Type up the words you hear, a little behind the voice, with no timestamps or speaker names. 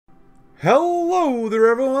Hello there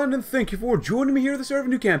everyone, and thank you for joining me here at the start of a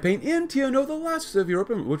new campaign in TNO, the last of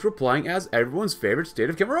Europe, in which we're playing as everyone's favorite state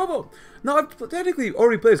of Kemerovo. Now, I've technically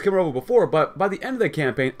already played as Kemerovo before, but by the end of that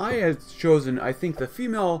campaign, I had chosen, I think, the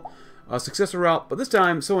female successor route, but this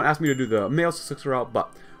time, someone asked me to do the male successor route,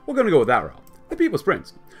 but we're going to go with that route. The People's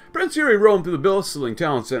Prince. Prince Yuriy roamed through the bustling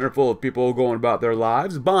town center full of people going about their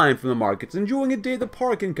lives, buying from the markets, enjoying a day at the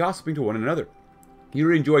park, and gossiping to one another.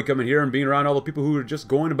 Yuriy enjoyed coming here and being around all the people who were just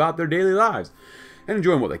going about their daily lives and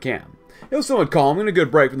enjoying what they can. It was somewhat calm and a good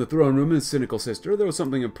break from the throne room and his cynical sister. There was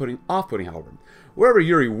something off-putting, however. Wherever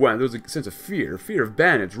Yuriy went, there was a sense of fear of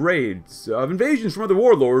bandits, raids, of invasions from other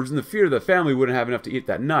warlords, and the fear that family wouldn't have enough to eat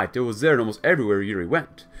that night. It was there almost everywhere Yuriy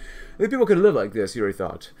went. If people could live like this, Yuriy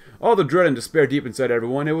thought. All the dread and despair deep inside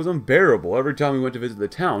everyone, it was unbearable. Every time he went to visit the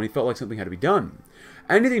town, he felt like something had to be done.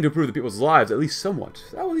 Anything to improve the people's lives, at least somewhat.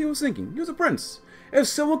 That was what he was thinking. He was a prince. If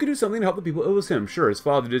someone could do something to help the people, it was him. Sure, his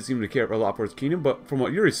father did seem to care a lot for his kingdom, but from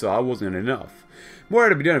what Yuriy saw, it wasn't enough. More had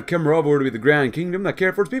to be done if Kemerovo were to be the grand kingdom that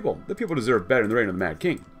cared for its people. The people deserved better in the reign of the Mad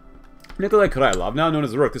King. Nikolai Krylov, now known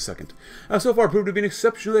as Rurik II, has so far proved to be an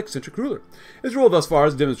exceptionally eccentric ruler. His rule thus far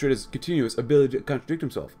has demonstrated his continuous ability to contradict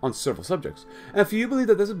himself on several subjects, and few believe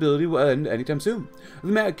that this ability will end anytime soon. The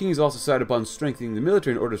Mad King has also decided upon strengthening the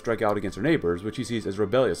military in order to strike out against their neighbors, which he sees as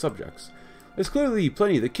rebellious subjects. There's clearly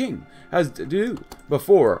plenty the king has to do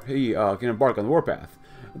before he can embark on the warpath.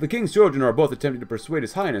 The king's children are both attempting to persuade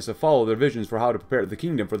his highness to follow their visions for how to prepare the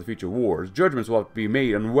kingdom for the future wars. Judgments will have to be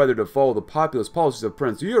made on whether to follow the populist policies of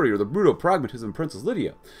Prince Yuriy or the brutal pragmatism of Princess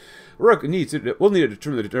Lydia. Rurik will need to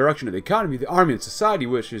determine the direction of the economy the army and society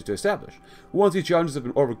wishes to establish. Once these challenges have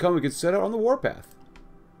been overcome, we can set out on the warpath.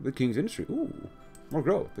 The king's industry. Ooh, more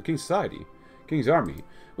growth. The king's society. King's army.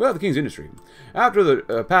 Well, the king's industry. After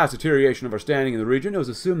the past deterioration of our standing in the region, it was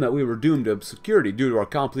assumed that we were doomed to obscurity due to our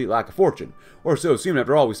complete lack of fortune. Or so it seemed.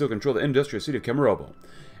 After all, we still control the industrial city of Kemerovo.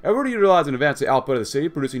 Ever to utilize and advance the output of the city,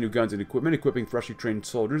 producing new guns and equipment, equipping freshly trained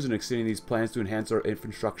soldiers, and extending these plans to enhance our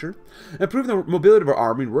infrastructure, and improving the mobility of our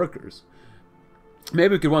army and workers.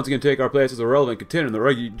 Maybe we could once again take our place as a relevant contender in the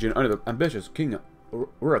region under the ambitious King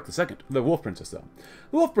Rurik II, the Wolf Princess, though.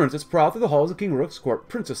 The Wolf Princess prowled through the halls of King Rurik's court.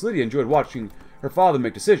 Princess Lydia enjoyed watching her father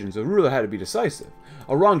make decisions. A ruler had to be decisive.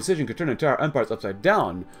 A wrong decision could turn entire empires upside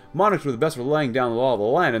down. Monarchs were the best for laying down the law of the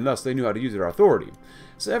land, and thus they knew how to use their authority.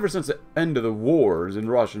 So ever since the end of the wars in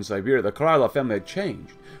Russia and Siberia, the Krylov family had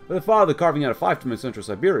changed. With the father carving out a fiefdom in central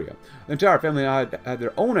Siberia, the entire family had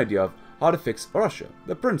their own idea of how to fix Russia.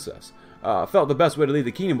 The princess felt the best way to lead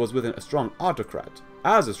the kingdom was with a strong autocrat.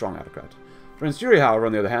 Prince Yuriy, however,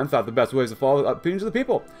 on the other hand, thought the best way was to follow the opinions of the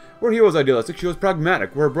people. Where he was idealistic, she was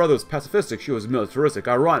pragmatic. Where her brother was pacifistic, she was militaristic.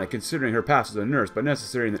 Ironic, considering her past as a nurse, but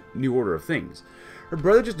necessary in the new order of things. Her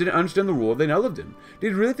brother just didn't understand the world they now lived in. Did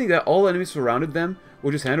he really think that all enemies surrounded them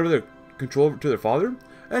would just hand over their control to their father?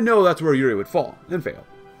 And no, that's where Yuriy would fall, and fail.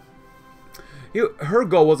 Her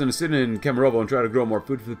goal wasn't to sit in Kemerovo and try to grow more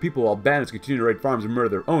food for the people while bandits continue to raid farms and murder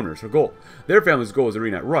their owners. Her goal. Their family's goal was to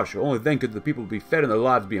reunite Russia. Only then could the people be fed and their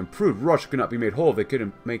lives be improved. Russia could not be made whole if they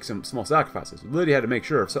couldn't make some small sacrifices. Lydia had to make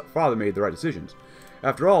sure her father made the right decisions.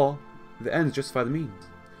 After all, the ends justify the means.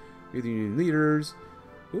 You're the union leaders.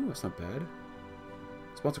 Ooh, that's not bad.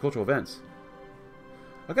 Sponsor cultural events.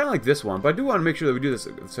 I kind of like this one, but I do want to make sure that we do this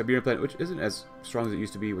Siberian planet, which isn't as strong as it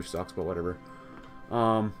used to be, which sucks, but whatever.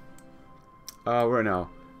 Right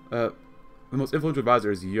now, the most influential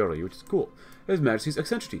advisor is Yuriy, which is cool. His Majesty's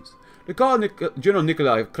eccentricities. To call General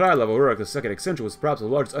Nikolai Krylov Rurik II eccentric was perhaps the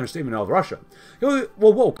largest understatement in all of Russia. He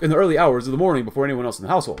woke in the early hours of the morning before anyone else in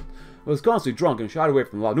the household. He was constantly drunk and shied away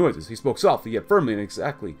from loud noises. He spoke softly yet firmly and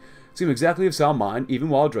seemed exactly of sound mind, even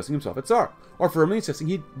while addressing himself at Tsar, or firmly insisting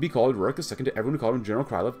he'd be called Rurik II to everyone who called him General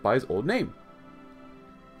Krylov by his old name.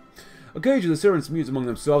 Occasionally, the servants mused among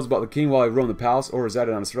themselves about the king while he roamed the palace or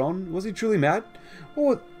resided on his throne. Was he truly mad?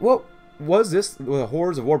 What was this the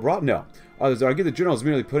horrors of war brought? No. Others argued the general was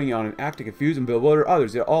merely putting on an act to confuse and bewilder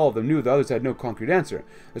others, yet all of them knew the others had no concrete answer.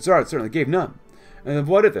 The Tsar certainly gave none. And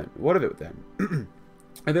what of it then?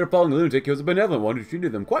 If they were following a lunatic, he was a benevolent one who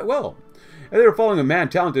treated them quite well. If they were following a man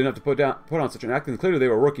talented enough to put on such an act, then clearly they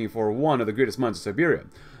were working for one of the greatest minds of Siberia.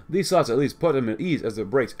 These thoughts at least put them at ease as the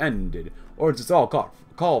breaks ended, or it's all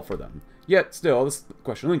call for them. Yet, still, this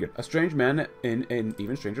question lingered. A strange man in an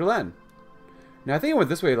even stranger land. Now, I think I went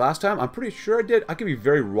this way last time. I'm pretty sure I did. I could be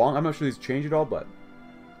very wrong. I'm not sure these changed at all, but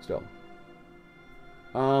still.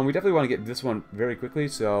 We definitely want to get this one very quickly,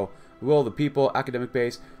 so will of the people, academic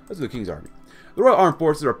base. Let's do the King's Army. The Royal Armed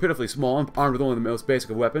Forces are pitifully small and armed with only the most basic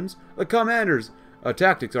of weapons. The commanders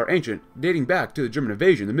tactics are ancient, dating back to the German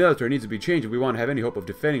invasion. The military needs to be changed if we want to have any hope of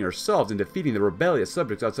defending ourselves and defeating the rebellious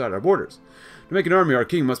subjects outside our borders. To make an army our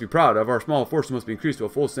king must be proud of, our small force must be increased to a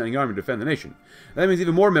full standing army to defend the nation. That means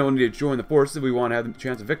even more men will need to join the forces if we want to have the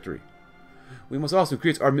chance of victory. We must also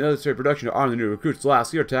increase our military production to arm the new recruits.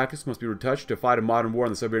 Lastly, our tactics must be retouched to fight a modern war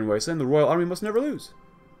in the Siberian wasteland. The Royal Army must never lose.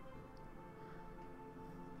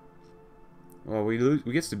 Well, we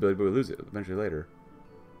get stability, but we lose it eventually later.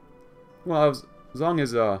 Well, as long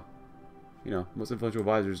as, you know, most influential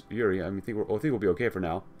advisors, Yuriy, I mean, I think we'll be okay for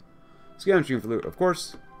now. Scavenging for loot, of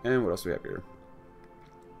course. And what else do we have here?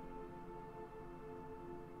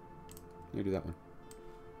 Let me do that one.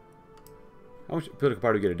 How much political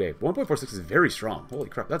power do we get a day? 1.46 is very strong. Holy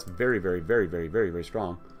crap, that's very, very, very, very, very, very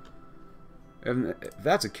strong. And if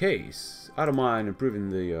that's a case, I don't mind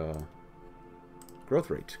improving the growth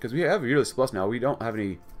rate. Because we have a yearly plus now. We don't have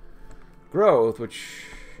any growth, which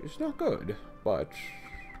is not good. But,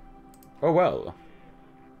 oh well.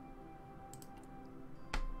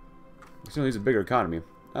 We still need a bigger economy.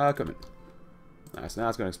 Equipment. Nice, now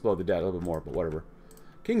it's going to explode the debt a little bit more, but whatever.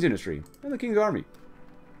 King's Industry, and the King's Army.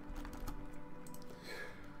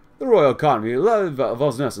 The royal economy, Lev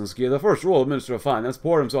Voznesensky, the first royal minister of finance,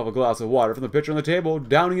 poured himself a glass of water from the pitcher on the table,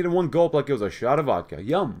 downing it in one gulp like it was a shot of vodka.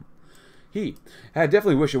 Yum. He had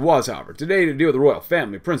definitely wished it was, however. Today, to deal with the royal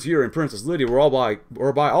family, Prince Yuriy and Princess Lydia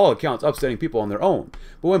were by all accounts upstanding people on their own.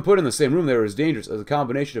 But when put in the same room, they were as dangerous as a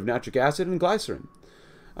combination of nitric acid and glycerin.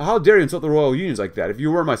 How dare you insult the royal unions like that? If you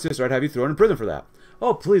were my sister, I'd have you thrown in prison for that.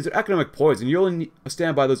 Oh, please, they're economic poison. You only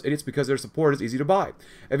stand by those idiots because their support is easy to buy.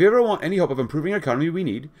 If you ever want any hope of improving our economy,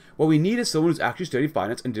 what we need is someone who's actually studied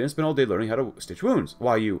finance and didn't spend all day learning how to stitch wounds.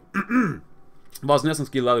 Why, you...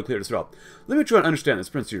 Voznesensky loudly cleared his throat. Let me try and understand this,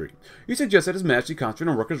 Prince Yuriy. You suggest that His Majesty concentrate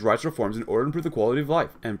on workers' rights reforms in order to improve the quality of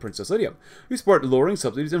life, and Princess Lydia, you support lowering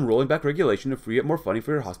subsidies and rolling back regulation to free up more funding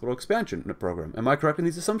for your hospital expansion program. Am I correct in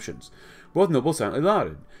these assumptions? Both nobles silently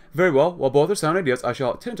nodded. Very well. While both are sound ideas, I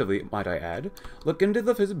shall attentively, might I add, look into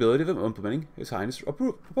the feasibility of implementing His Highness'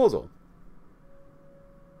 proposal.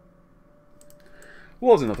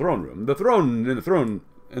 Wolves in the throne room.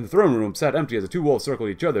 In the throne room sat empty as the two wolves circled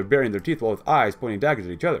each other, baring their teeth while with eyes pointing daggers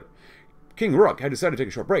at each other. King Rook had decided to take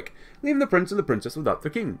a short break, leaving the prince and the princess without their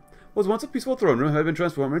king. What was once a peaceful throne room had been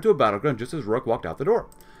transformed into a battleground just as Rook walked out the door.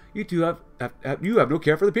 You two have no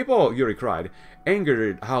care for the people, Yuriy cried,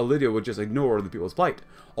 angered how Lydia would just ignore the people's plight.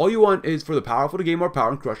 All you want is for the powerful to gain more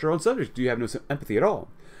power and crush their own subjects. Do you have no empathy at all?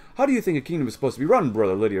 How do you think a kingdom is supposed to be run,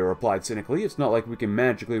 brother? Lydia replied cynically. It's not like we can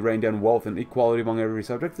magically rain down wealth and equality among every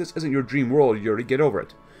subject. This isn't your dream world, Yuriy. Get over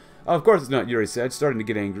it. Of course it's not, Yuriy said, starting to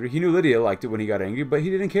get angry. He knew Lydia liked it when he got angry, but he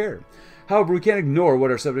didn't care. However, we can't ignore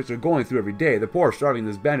what our subjects are going through every day. The poor are starving in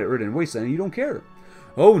this bandit-ridden wasteland, and you don't care.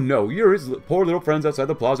 Oh no, Yuri's poor little friends outside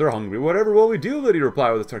the plaza are hungry. Whatever will we do, Lydia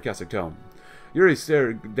replied with a sarcastic tone. Yuriy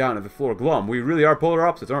stared down at the floor glum. We really are polar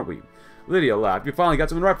opposites, aren't we? Lydia laughed. You finally got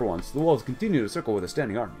something right for once. The wolves continue to circle with a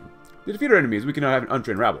standing army. To defeat our enemies, we cannot have an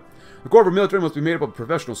untrained rabble. The core of our military must be made up of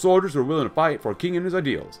professional soldiers who are willing to fight for a king and his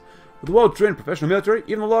ideals. With a well-trained professional military,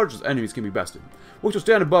 even the largest enemies can be bested. We shall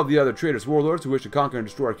stand above the other traitorous warlords who wish to conquer and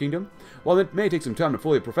destroy our kingdom. While it may take some time to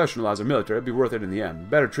fully professionalize our military, it'll be worth it in the end.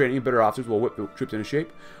 Better training and better officers will whip the troops into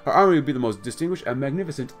shape. Our army will be the most distinguished and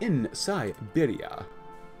magnificent in Siberia.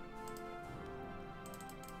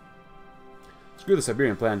 Screw the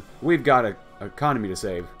Siberian plan. We've got an economy to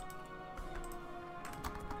save.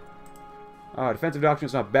 Defensive doctrine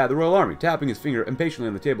is not bad. The Royal Army, tapping his finger impatiently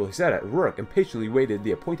on the table he sat at, Rurik impatiently waited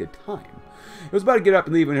the appointed time. He was about to get up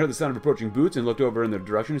and leave when he heard the sound of approaching boots and looked over in their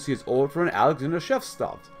direction to see his old friend Alexander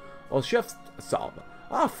Shevtsov. Oh, Shevtsov.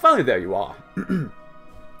 Ah, finally there you are.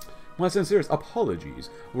 My sincerest apologies,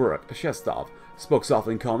 Rurik Shevtsov spoke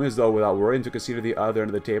softly and calmly as though without worry and took a seat at the other end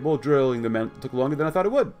of the table. Drilling the men took longer than I thought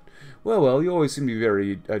it would. Well, you always seem to be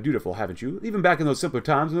very dutiful, haven't you? Even back in those simpler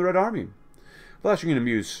times in the Red Army. Flashing an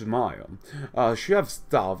amused smile,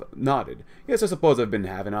 Shevtsov nodded. Yes, I suppose I've been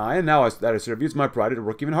having eye, and now that I serve you, it's my pride to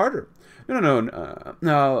work even harder. No.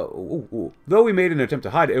 Though we made an attempt to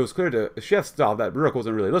hide it, it was clear to Shevtsov that Rurik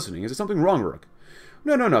wasn't really listening. Is there something wrong, Rurik?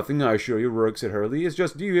 No, nothing, I assure you, Rurik said hurriedly. It's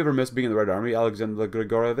just, do you ever miss being in the Red Army, Alexander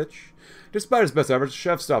Grigorovich? Despite his best efforts,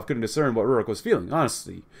 Shevtsov couldn't discern what Rurik was feeling.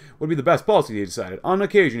 Honestly, would be the best policy, he decided. On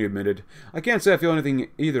occasion, he admitted. I can't say I feel anything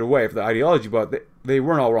either way for the ideology, but they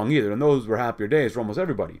weren't all wrong either, and those were happier days for almost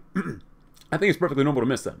everybody. I think it's perfectly normal to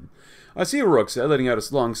miss them. I see, Rurik said, letting out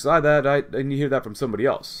a long sigh, that I didn't hear that from somebody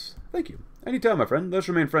else. Thank you. Any time, my friend. Let's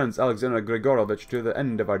remain friends, Alexander Grigorovich, to the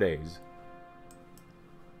end of our days.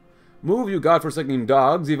 Move, you godforsaken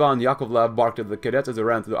dogs, Ivan Yakovlev barked at the cadets as they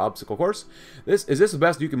ran through the obstacle course. Is this the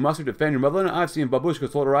best you can muster to defend your motherland? I've seen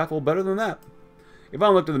babushkas hold a rifle better than that.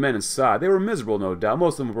 Ivan looked at the men inside. They were miserable, no doubt.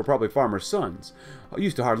 Most of them were probably farmers' sons,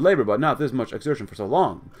 used to hard labor, but not this much exertion for so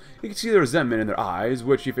long. He could see the resentment in their eyes,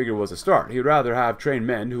 which he figured was a start. He would rather have trained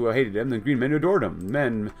men who hated him than green men who adored him.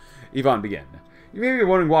 Men, Ivan began. You may be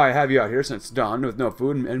wondering why I have you out here since dawn with no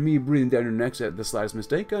food and me breathing down your necks at the slightest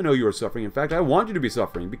mistake. I know you are suffering. In fact, I want you to be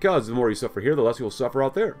suffering, because the more you suffer here, the less you will suffer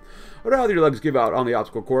out there. I'd rather your legs give out on the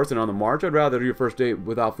obstacle course than on the march. I'd rather your first day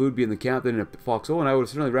without food be in the camp than in a foxhole, and I would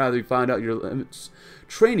certainly rather you find out your limits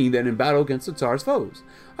training than in battle against the Tsar's foes.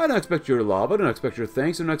 I don't expect your love, I don't expect your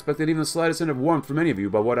thanks, I don't expect even the slightest hint of warmth from any of you,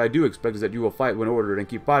 but what I do expect is that you will fight when ordered and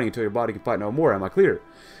keep fighting until your body can fight no more. Am I clear?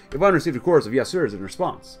 Ivan received a chorus of yes sirs in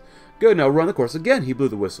response. Good, now run the course again, he blew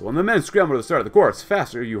the whistle, and the men scrambled to the start of the course.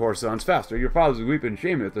 Faster, you horse sons, faster. Your fathers will weep in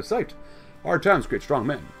shame at the sight. Hard times create strong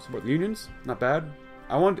men. Support the unions? Not bad.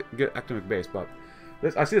 I want to get academic base, but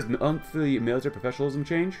I see this monthly military professionalism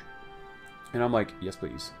change, and I'm like, yes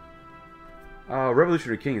please.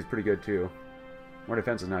 Revolutionary King is pretty good too. More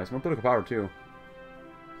defense is nice. More political power too.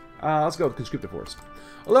 Let's go with conscriptive force.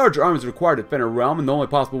 A larger army is required to defend a realm, and the only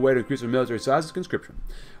possible way to increase our military size is conscription.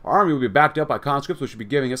 Our army will be backed up by conscripts, which should be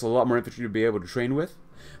giving us a lot more infantry to be able to train with.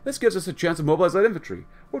 This gives us a chance to mobilize light infantry,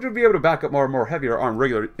 which will be able to back up more heavier armed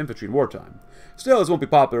regular infantry in wartime. Still, this won't be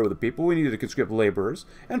popular with the people. We need to conscript laborers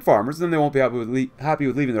and farmers, and then they won't be happy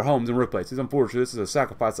with leaving their homes and workplaces. Unfortunately, this is a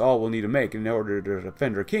sacrifice all we'll need to make in order to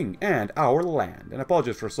defend our king and our land. And I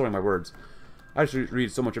apologize for slowing my words. I just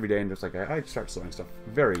read so much every day, and just like I start slowing stuff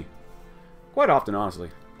quite often, honestly.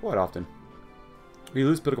 Quite often. We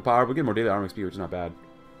lose political power, but get more daily arming speed, which is not bad.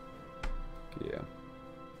 Yeah.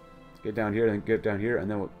 Get down here, then get down here,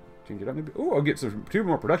 and then we'll change it up maybe. Oh, I'll get two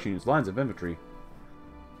more production units, lines of infantry.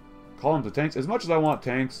 Columns of tanks. As much as I want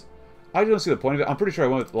tanks, I don't see the point of it. I'm pretty sure I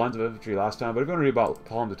went with lines of infantry last time, but if you want to read about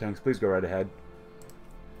columns of tanks, please go right ahead.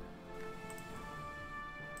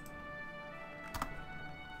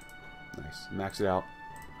 Nice. Max it out.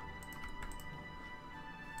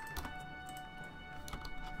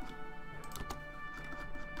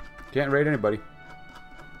 Can't raid anybody.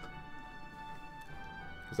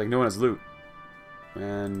 It's like no one has loot.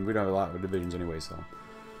 And we don't have a lot of divisions anyway, so.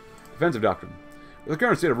 Defensive doctrine. With the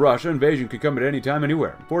current state of Russia, invasion could come at any time,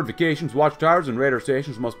 anywhere. Fortifications, watchtowers, and radar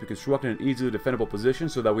stations must be constructed in easily defendable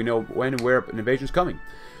positions so that we know when and where an invasion is coming.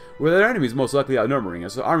 With our enemies most likely outnumbering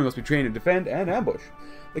us, the army must be trained to defend and ambush.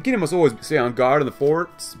 The kingdom must always stay on guard in the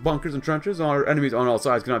forts, bunkers, and trenches, and our enemies on all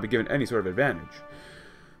sides cannot be given any sort of advantage.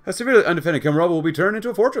 A severely undefended Kemerovo will be turned into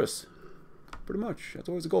a fortress. Pretty much. That's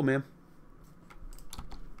always the goal, man.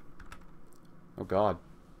 Oh, God.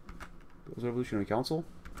 People's Revolutionary Council?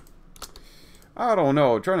 I don't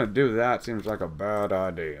know. Trying to do that seems like a bad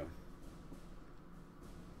idea.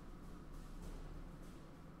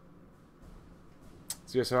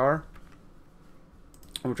 CSR?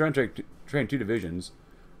 I'm trying to train two divisions.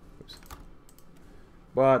 Oops.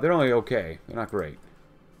 But they're only okay. They're not great.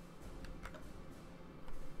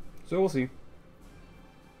 So we'll see.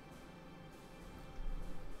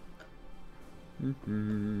 We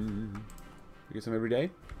get some every day.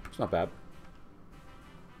 It's not bad.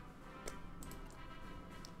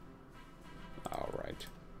 Alright.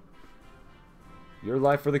 Your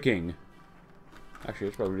life for the king. Actually, I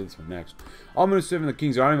should probably read this one next. All men who serve in the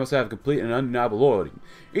king's army must have complete and undeniable loyalty.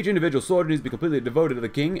 Each individual soldier needs to be completely devoted to the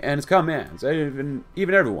king and his commands. Even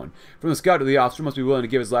everyone, from the scout to the officer, must be willing to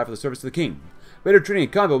give his life for the service to the king. Better training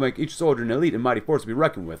and combat will make each soldier an elite and mighty force to be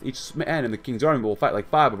reckoned with. Each man in the king's army will fight like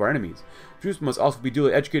 5 of our enemies. Troops must also be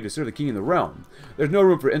duly educated to serve the king in the realm. There's no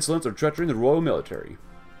room for insolence or treachery in the royal military.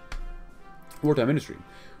 Wartime industry.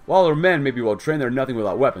 While our men may be well trained, they're nothing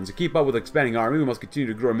without weapons. To keep up with the expanding army, we must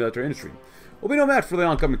continue to grow our military industry. We'll be no match for the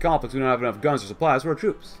oncoming conflicts. We don't have enough guns or supplies for our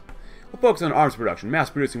troops. We'll focus on arms production,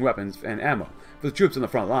 mass-producing weapons and ammo for the troops on the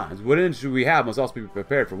front lines. What industry we have must also be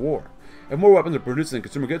prepared for war. If more weapons are produced than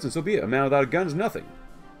consumer goods, then so be it. A man without a gun is nothing.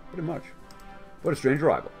 Pretty much. What a strange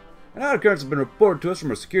arrival. An odd occurrence has been reported to us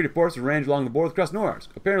from a security force arranged along the border with Krasnoyarsk.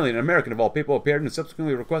 Apparently, an American of all people appeared and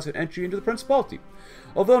subsequently requested entry into the Principality.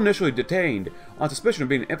 Although initially detained on suspicion of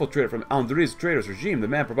being infiltrated from Andrey's traitorous regime, the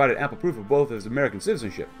man provided ample proof of both his American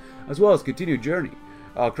citizenship, as well as continued journey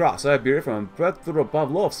across Siberia from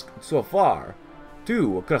Petropavlovsk so far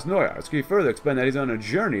to Krasnoyarsk. He further explained that he's on a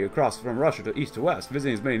journey across from Russia to east to west,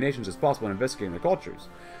 visiting as many nations as possible and investigating their cultures.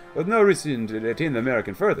 With no reason to detain the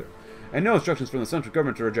American further, and no instructions from the central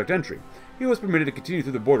government to reject entry, he was permitted to continue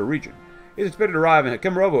through the border region. He is expected to arrive in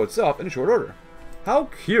Kemerovo itself in a short order. How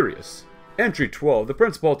curious. Entry 12, the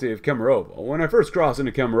Principality of Kemerovo. When I first crossed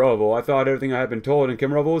into Kemerovo, I thought everything I had been told in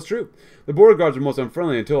Kemerovo was true. The border guards were most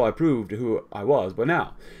unfriendly until I proved who I was, but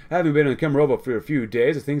now, having been in Kemerovo for a few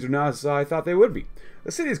days, things are not as I thought they would be.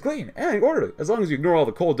 The city is clean and orderly, as long as you ignore all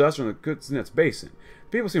the coal dust from the Kuznets Basin.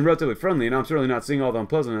 People seem relatively friendly, and I'm certainly not seeing all the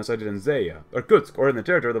unpleasantness I did in Zaya, or Kutsk, or in the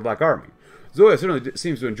territory of the Black Army. Zoya certainly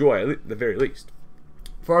seems to enjoy it, at the very least.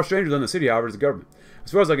 Far stranger than the city, however, is the government.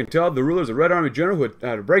 As far as I can tell, the ruler is a Red Army general who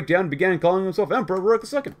had a breakdown and began calling himself Emperor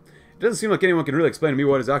Rurik II. It doesn't seem like anyone can really explain to me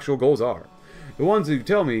what his actual goals are. The ones who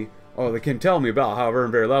tell me, or they can tell me about, however,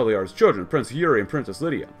 and very loudly, are his children, Prince Yuriy and Princess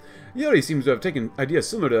Lydia. Yuriy seems to have taken ideas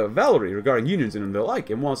similar to Valerie regarding unions and the like,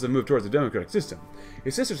 and wants to move towards a democratic system.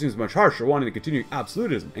 His sister seems much harsher, wanting to continue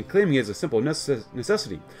absolutism, and claiming it as a simple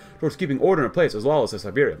necessity towards keeping order in place as lawless as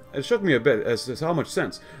Siberia. It shook me a bit as to how much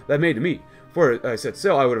sense that made to me. For I said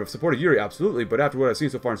still, I would have supported Yuriy absolutely, but after what I've seen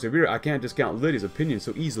so far in Siberia, I can't discount Lydia's opinion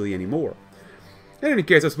so easily anymore. In any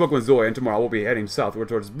case, I've spoken with Zoya, and tomorrow we'll be heading southward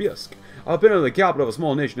towards Bielsk. I'll be in the capital of a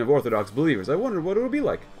small nation of Orthodox believers. I wonder what it will be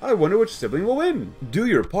like. I wonder which sibling will win. Do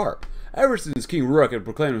your part. Ever since King Rurik had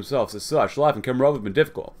proclaimed himself as such, life in Kemerovo has been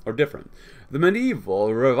difficult, or different. The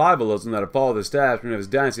medieval revivalism that had followed the establishment of his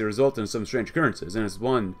dynasty resulted in some strange occurrences,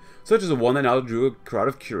 and such as the one that now drew a crowd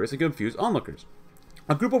of curious and confused onlookers.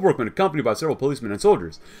 A group of workmen, accompanied by several policemen and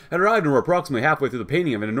soldiers, had arrived and were approximately halfway through the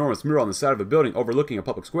painting of an enormous mural on the side of a building overlooking a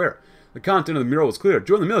public square. The content of the mural was clear: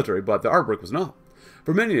 join the military, but the artwork was not.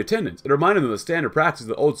 For many attendants, it reminded them of the standard practices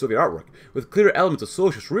of the old Soviet artwork, with clear elements of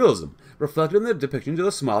socialist realism, reflected in the depictions of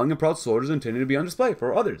the smiling and proud soldiers intended to be on display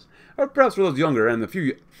for others. Or perhaps for those younger and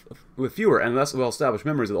with fewer and less well-established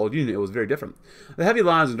memories of the old Union, it was very different. The heavy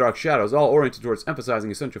lines and dark shadows, all oriented towards emphasizing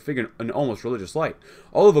a central figure in an almost religious light,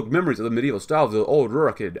 all evoked memories of the medieval styles of the old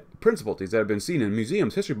Rurik principalities that had been seen in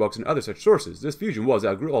museums, history books, and other such sources. This fusion was,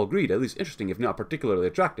 all agreed, at least interesting, if not particularly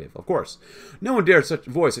attractive, of course. No one dared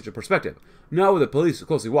voice such a perspective, not with the police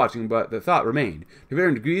closely watching, but the thought remained, to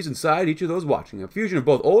varying degrees inside each of those watching, a fusion of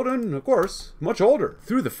both old and, of course, much older.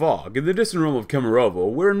 Through the fog, in the distant realm of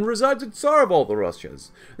Kemerovo, wherein resides the Tsar of all the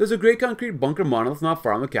Russias, there's a great concrete bunker monolith not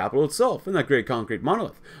far from the capital itself. In that great concrete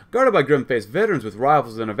monolith, guarded by grim-faced veterans with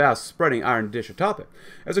rifles and a vast spreading iron dish atop it,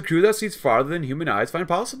 there's a crew that sees farther than human eyes find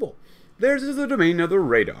possible. Theirs is the domain of the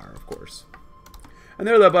radar, of course. And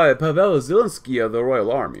they're led by Pavel Zelensky of the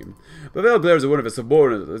Royal Army. Pavel glares at one of his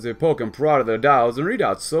subordinates as they poke and prod at their dials and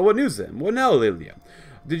readouts. So what news then? What now, Ilya?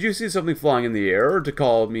 Did you see something flying in the air, or to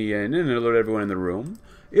call me in and alert everyone in the room?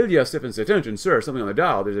 Ilya stiffens to attention. Sir, something on the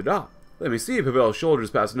dial. There's a dot. Let me see. Pavel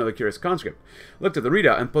shoulders past another curious conscript, looked at the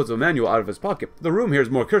readout, and pulls a manual out of his pocket. The room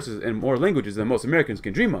hears more curses and more languages than most Americans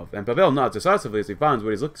can dream of, and Pavel nods decisively as he finds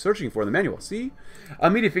what he's searching for in the manual. See?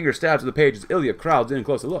 A meaty finger stabs at the page as Ilya crowds in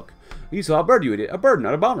close to look. You saw a bird, you idiot. A bird,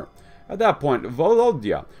 not a bomber. At that point,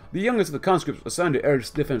 Volodya, the youngest of the conscripts assigned to Air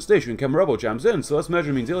Defense Station in Kemerovo, chimes in. So this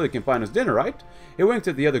measure means Ilya can find us dinner, right? He winked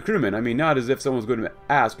at the other crewmen. I mean, not as if someone's going to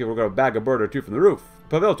ask if we're going to bag a bird or two from the roof.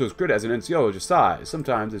 Pavel, to his credit, as an NCO, just sighs.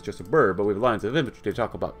 Sometimes it's just a bird, but we have lines of infantry to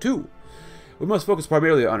talk about, too. We must focus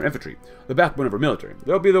primarily on our infantry, the backbone of our military.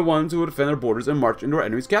 They'll be the ones who will defend our borders and march into our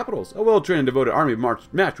enemies' capitals. A well-trained and devoted army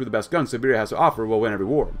matched with the best guns Siberia has to offer will win every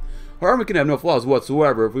war. Our army can have no flaws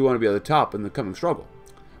whatsoever if we want to be at the top in the coming struggle.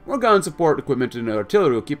 More guns, support, equipment, and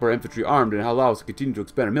artillery will keep our infantry armed and allow us to continue to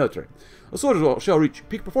expand our military. The soldiers shall reach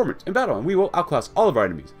peak performance in battle, and we will outclass all of our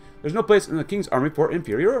enemies. There's no place in the King's army for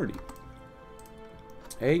inferiority.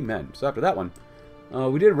 Amen. So after that one,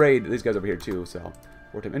 we did raid these guys over here too, so.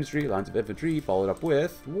 Wartime industry, lines of infantry, followed up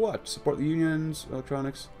with, what? Support the unions,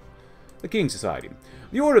 electronics. The King's Society.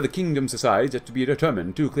 The order of the Kingdom Society is yet to be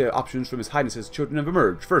determined. Two clear options from His Highness's children have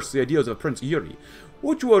emerged. First, the ideals of Prince Yuriy,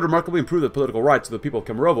 which would remarkably improve the political rights of the people of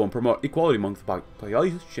Kemerovo and promote equality among the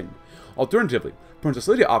population. Alternatively, Princess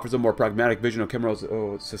Lydia offers a more pragmatic vision of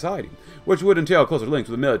Kemerovo's society, which would entail closer links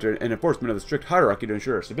with the military and enforcement of the strict hierarchy to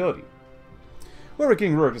ensure stability. Whoever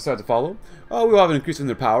King Rurik decides to follow, we will have an increase in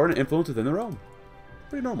their power and influence within their realm.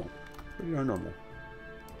 Pretty normal. Pretty darn normal.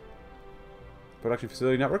 Production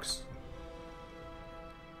facility networks?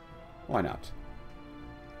 Why not?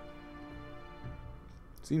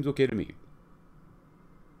 Seems okay to me.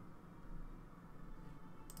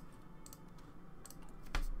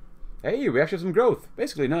 Hey, we actually have some growth.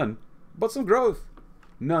 Basically none, but some growth.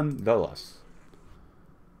 Nonetheless.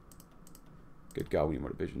 Good God, we need more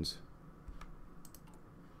divisions.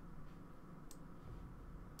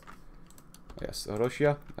 Yes,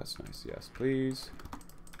 Russia. That's nice. Yes, please.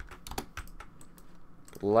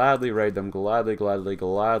 Gladly raid them. Gladly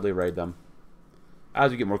raid them.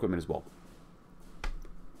 As we get more equipment as well.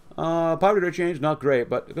 Poverty rate change, not great,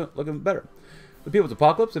 but looking better. The People's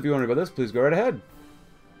Apocalypse, if you want to read about this, please go right ahead.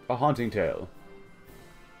 a haunting tale.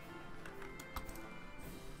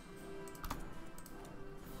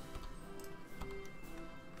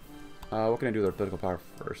 What can I do with our political power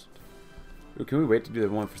first? Ooh, can we wait to do the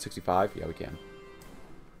one for 65? Yeah, we can.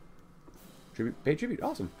 Tribute, pay tribute.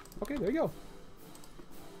 Awesome. Okay, there you go.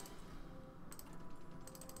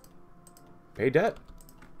 Pay debt.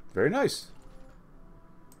 Very nice.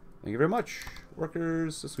 Thank you very much.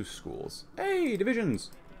 Workers, let's do schools. Hey,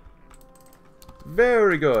 divisions.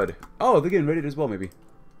 Very good. Oh, they're getting ready as well, maybe.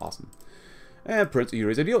 Awesome. And Prince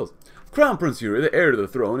Yuriy's ideals. Crown Prince Yuriy, the heir to the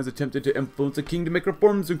throne, has attempted to influence the king to make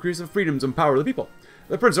reforms to increase the freedoms and power of the people.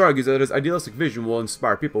 The prince argues that his idealistic vision will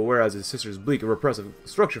inspire people, whereas his sister's bleak and repressive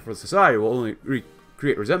structure for society will only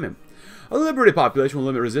create resentment. A liberated population will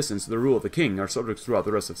limit resistance to the rule of the king, our subjects throughout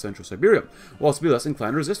the rest of central Siberia, whilst be less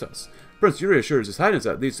inclined to resist us. Prince Yuriy assures His Highness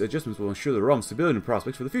that these adjustments will ensure the realm's stability and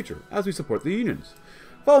prospects for the future, as we support the unions.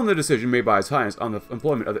 Following the decision made by His Highness on the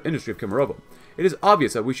employment of the industry of Kemerovo, it is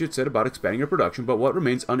obvious that we should set about expanding our production, but what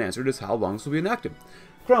remains unanswered is how long this will be enacted.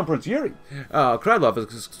 Crown Prince Yuriy Krylov has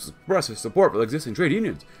expressed his support for the existing trade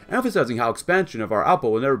unions, emphasizing how expansion of our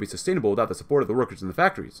output will never be sustainable without the support of the workers in the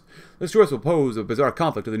factories. This choice will pose a bizarre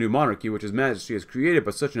conflict to the new monarchy, which His Majesty has created,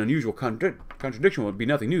 but such an unusual contradiction would be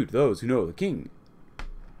nothing new to those who know the king.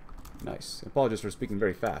 Nice. I apologize for speaking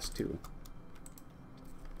very fast, too.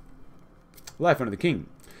 Life under the king.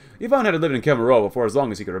 Ivan had lived in Kemerovo for as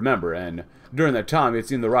long as he could remember, and during that time he had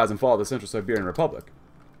seen the rise and fall of the Central Siberian Republic,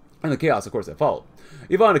 and the chaos, of course, that followed.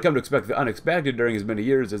 Ivan had come to expect the unexpected during his many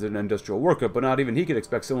years as an industrial worker, but not even he could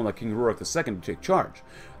expect someone like King Rurik II to take charge.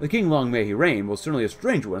 The king, long may he reign, was certainly a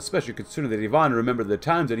strange one, especially considering that Ivan remembered the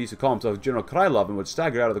times that he used to call himself General Krylov and would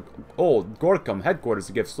stagger out of the old Gorkom headquarters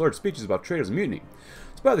to give slurred speeches about traitors and mutiny.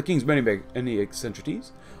 Despite the king's many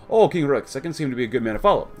eccentricities, old King Rurik II seemed to be a good man to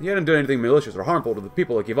follow. He hadn't done anything malicious or harmful to the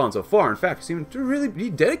people like Ivan so far. In fact, he seemed to really be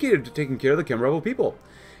dedicated to taking care of the Kemerovo people.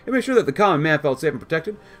 He made sure that the common man felt safe and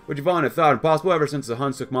protected, which Ivan had thought impossible ever since the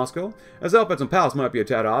Huns took Moscow. His outfits and palace might be a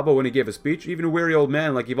tad odd, but when he gave a speech, even a weary old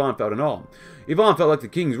man like Ivan felt in awe. Ivan felt like the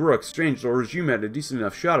King Rurik's strange little regime had a decent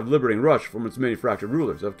enough shot of liberating Russia from its many fractured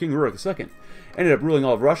rulers, of King Rurik II. Ended up ruling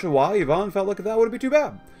all of Russia, while Ivan felt like that wouldn't be too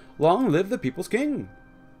bad. Long live the people's king!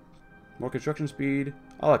 More construction speed.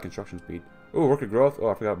 I like construction speed. Ooh, worker growth. Oh,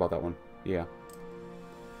 I forgot about that one. Yeah.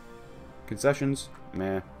 Concessions.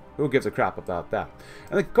 Meh. Who gives a crap about that?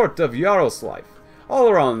 And the court of Yaroslav. All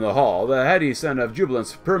around the hall, the heady scent of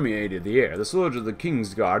jubilance permeated the air. The soldiers of the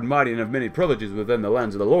King's Guard, mighty and of many privileges within the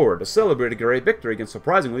lands of the Lord, celebrated a great victory against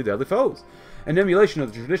surprisingly deadly foes. In emulation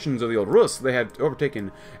of the traditions of the old Rus, they had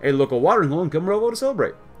overtaken a local watering hole in Kemerovo to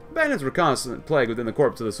celebrate. Bandits were a constant plague within the corps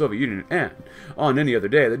of the Soviet Union, and, on any other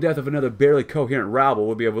day, the death of another barely coherent rabble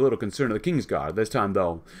would be of little concern to the King's Guard. This time,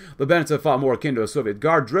 though, the bandits had fought more akin to a Soviet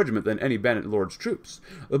Guard regiment than any bandit lord's troops.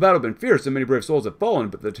 The battle had been fierce, and many brave souls had fallen,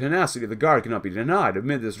 but the tenacity of the Guard could not be denied.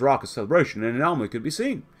 Amid this raucous celebration, an anomaly could be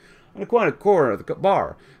seen. On a quiet corner of the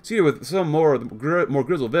bar, seated with some more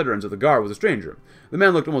grizzled veterans of the Guard, was a stranger. The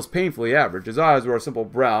man looked almost painfully average. His eyes were a simple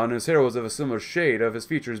brown, and his hair was of a similar shade of his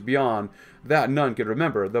features beyond that none could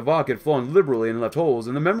remember. The vodka had flown liberally and left holes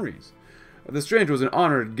in the memories. The stranger was an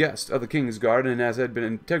honored guest of the King's Guard, and as had been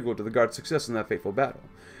integral to the Guard's success in that fateful battle.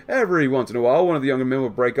 Every once in a while, one of the younger men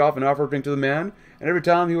would break off and offer a drink to the man, and every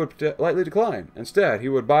time he would lightly decline. Instead, he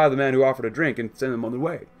would buy the man who offered a drink and send them on their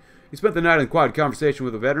way. He spent the night in quiet conversation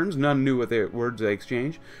with the veterans. None knew what words they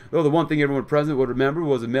exchanged, though the one thing everyone present would remember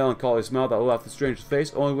was a melancholy smile that left the stranger's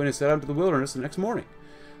face only when he set out into the wilderness the next morning.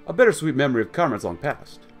 A bittersweet memory of comrades long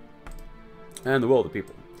past. And the will of the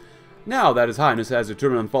people. Now that His Highness has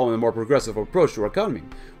determined on following a more progressive approach to our economy,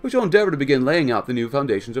 we shall endeavor to begin laying out the new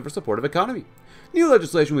foundations of our supportive economy. New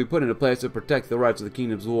legislation will be put into place to protect the rights of the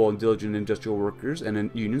kingdom's loyal and diligent industrial workers,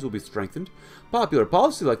 and unions will be strengthened. Popular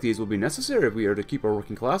policy like these will be necessary if we are to keep our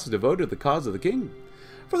working classes devoted to the cause of the king.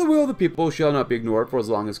 For the will of the people shall not be ignored for as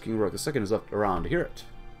long as King Rurik II is left around to hear it.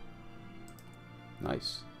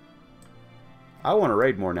 Nice. I want to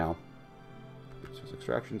raid more now.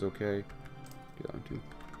 Extraction's okay. Get on to.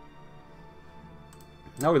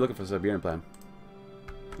 Now we're looking for the Siberian plan.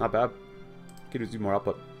 Not bad. Could do more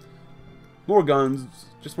output. More guns,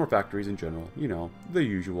 just more factories in general. You know, the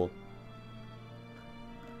usual.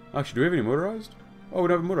 Actually, do we have any motorized? Oh, we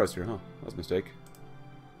don't have motorized here, huh? That was a mistake.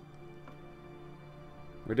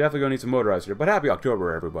 We're definitely going to need some motorized here. But happy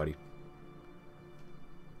October, everybody.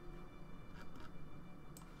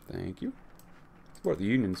 Thank you. Support the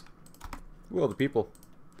unions. Will the people.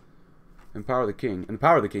 Empower the king. And the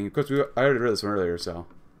power of the king. Of course, I already read this one earlier, so.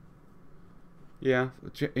 Yeah, the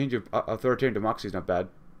change of authoritarian democracy is not bad.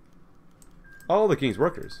 All the king's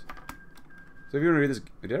workers. So if you want to read this,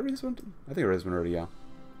 did I read this one? I think I read this one already, yeah.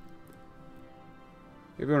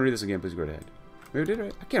 If you want to read this again, please go ahead. Maybe I did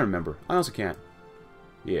right? I can't remember. I honestly can't.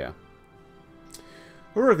 Yeah.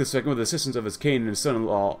 Rurik II, with the assistance of his cane and his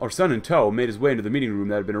son-in-law, or son in tow, made his way into the meeting room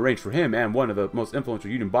that had been arranged for him and one of the most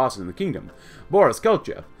influential union bosses in the kingdom, Boris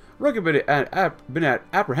Kelchev. Rurik had been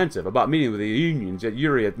apprehensive about meeting with the unions, yet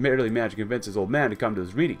Yuriy had barely managed to convince his old man to come to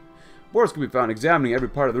this meeting. Boris could be found examining every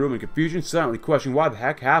part of the room in confusion, silently questioning why the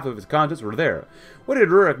heck half of its contents were there. What did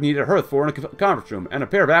Rurik need a hearth for in a conference room, and a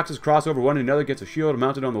pair of axes crossed over one another against a shield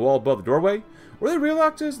mounted on the wall above the doorway? Were they real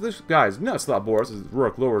axes? This guy's nuts, thought Boris, as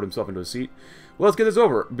Rurik lowered himself into a seat. Well, let's get this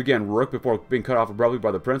over, began Rurik before being cut off abruptly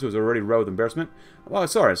by the prince, who was already red with embarrassment. Well,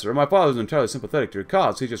 sorry, sir. My father is entirely sympathetic to your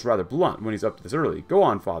cause. He's just rather blunt when he's up to this early. Go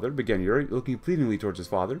on, father, began Yuriy, looking pleadingly towards his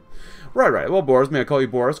father. Right. Well, Boris, may I call you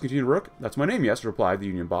Boris? Continued Rurik. That's my name, yes, replied the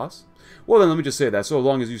union boss. Well, then, let me just say that so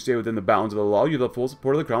long as you stay within the bounds of the law, you have the full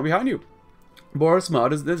support of the crown behind you. Boris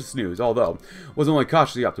smiled at this news, although was only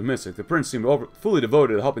cautiously optimistic. The prince seemed fully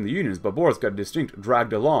devoted to helping the unions, but Boris got a distinct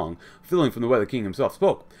dragged along feeling from the way the king himself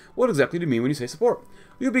spoke. What exactly do you mean when you say support?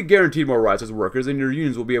 You'll be guaranteed more rights as workers, and your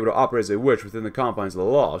unions will be able to operate as they wish within the confines of the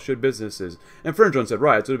law. Should businesses infringe on said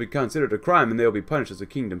rights, it will be considered a crime, and they will be punished as the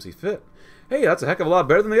kingdom sees fit. Hey, that's a heck of a lot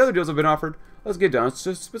better than the other deals that have been offered. Let's get down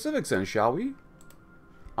to specifics then, shall we?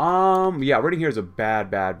 Yeah, raiding here is a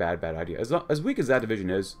bad idea. As weak as that division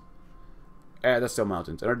is, that's still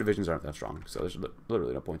mountains, and our divisions aren't that strong, so there's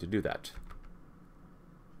literally no point to do that.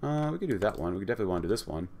 We can do that one. We could definitely want to do this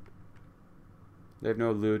one. They have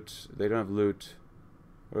no loot. They don't have loot.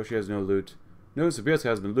 Russia has no loot. No, Siberia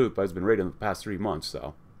has been loot, but has been raided in the past 3 months,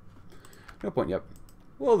 so no point yet.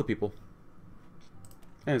 Well, the people.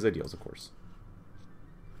 And his ideals, of course.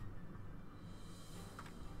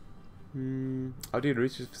 Outdated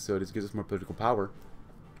research facilities gives us more political power.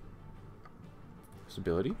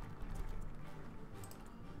 Stability.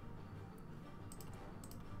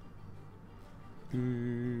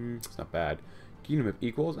 It's not bad. Kingdom of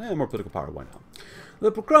equals and more political power. Why not?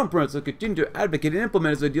 The Crown Prince will continue to advocate and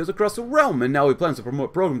implement his ideas across the realm, and now he plans to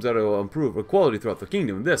promote programs that will improve equality throughout the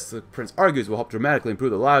kingdom. This, the prince argues, will help dramatically improve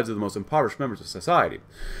the lives of the most impoverished members of society.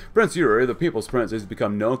 Prince Yuriy, the people's prince, has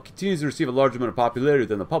become known, continues to receive a large amount of popularity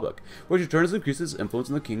within the public, which in turn has increased his influence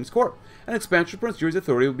in the king's court. An expansion of Prince Yuriy's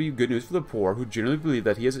authority will be good news for the poor, who generally believe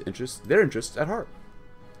that he has their interests at heart.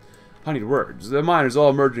 Honeyed words. The miners, all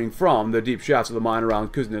emerging from the deep shafts of the mine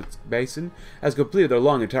around Kuznets Basin, has completed their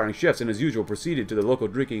long and tiring shifts and, as usual, proceeded to the local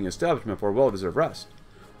drinking establishment for a well-deserved rest.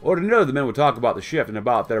 Ordinarily, the men would talk about the shift and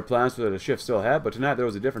about their plans for the shift still ahead, but tonight there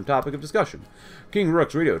was a different topic of discussion. King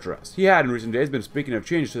Rurik's radio trust. He had, in recent days, been speaking of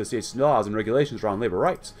changes to the state's laws and regulations around labor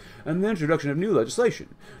rights, and the introduction of new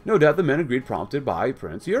legislation. No doubt the men agreed, prompted by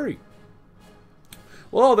Prince Yuriy.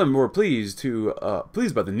 Well, all of them were pleased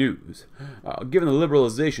by the news. Given the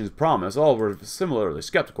liberalization's promise, all were similarly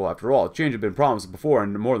skeptical. After all, change had been promised before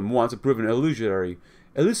and more than once had proven illusory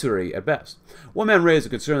at best. One man raised a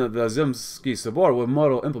concern that the Zemsky Sabor would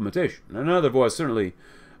model implementation, and another voiced certainly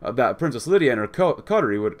that Princess Lydia and her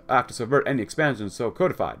coterie would act to subvert any expansion so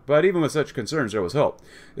codified. But even with such concerns, there was hope.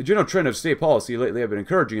 The general trend of state policy lately had been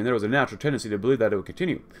encouraging, and there was a natural tendency to believe that it would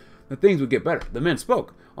continue. That things would get better. The men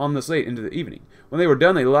spoke on this late into the evening. When they were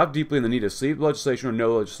done, they laughed deeply in the need of sleep. Legislation or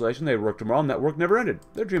no legislation, they worked tomorrow, and that work never ended.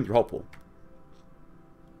 Their dreams were hopeful.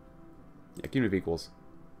 Yeah, Kingdom of Equals.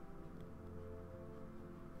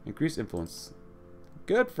 Increased influence.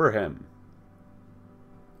 Good for him.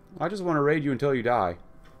 I just want to raid you until you die.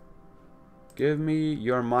 Give me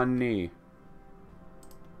your money.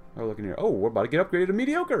 Oh, look in here. Oh, we're about to get upgraded to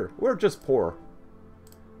mediocre. We're just poor.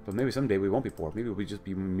 But maybe someday we won't be poor. Maybe we'll just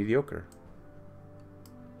be mediocre.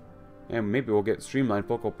 And maybe we'll get streamlined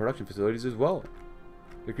focal production facilities as well.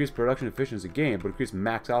 Decrease production efficiency gain, but increase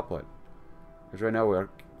max output. Because right now our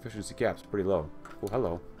efficiency cap's pretty low. Oh,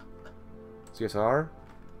 hello. CSR?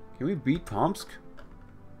 Can we beat Tomsk?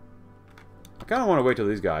 I kind of want to wait till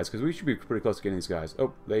these guys, because we should be pretty close to getting these guys.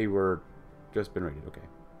 Oh, they were just been raided. Okay.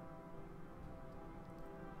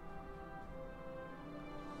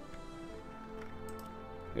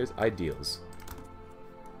 Here's ideals.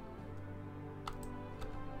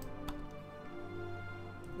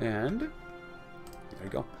 And there you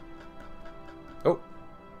go. Oh.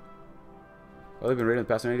 Well, they've been raided in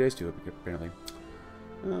the past 90 days too, apparently.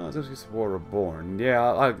 Zemsky War Reborn. Yeah,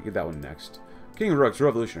 I'll get that one next. King Rurik's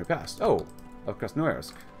revolutionary past. Oh, of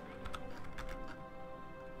Krasnoyarsk.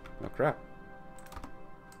 Oh crap.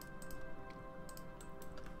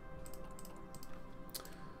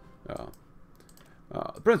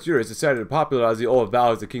 Prince Yuriy decided to popularize the old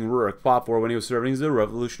values that King Rurik fought for when he was serving as a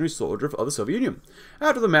revolutionary soldier of the Soviet Union.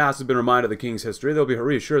 After the mass has been reminded of the king's history, they'll be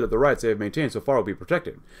reassured that the rights they have maintained so far will be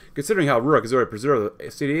protected. Considering how Rurik has already preserved the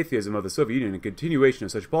state atheism of the Soviet Union, and continuation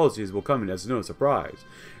of such policies will come as no surprise.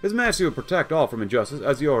 His Majesty will protect all from injustice,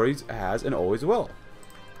 as he always has and always will.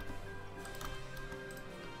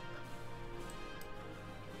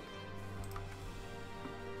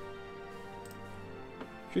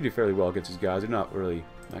 Should do fairly well against these guys. They're not really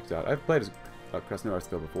maxed out. I've played as Krasnoyarsk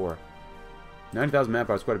though before. 90,000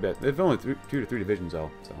 manpower is quite a bit. They've only 2 to 3 divisions though,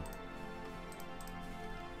 so.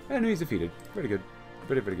 Enemies defeated. Pretty good.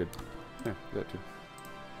 Very, very good. Yeah, do that too.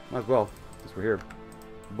 Might as well, since we're here.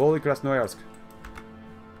 Bully Krasnoyarsk.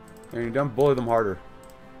 And you're done, bully them harder.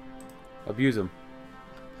 Abuse them.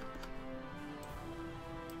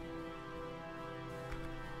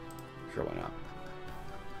 Sure, why not?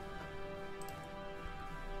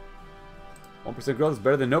 1% growth is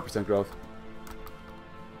better than no percent growth.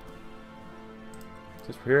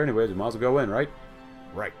 Since we're here anyways, we might as well go in, right?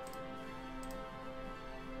 Right.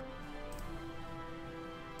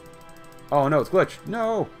 Oh no, it's glitched.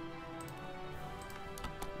 No!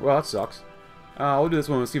 Well, that sucks. We'll do this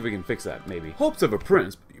one and see if we can fix that, maybe. Hopes of a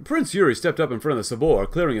prince. Prince Yuriy stepped up in front of the Sabor,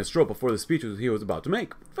 clearing his throat before the speech he was about to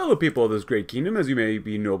make. Fellow people of this great kingdom, as you may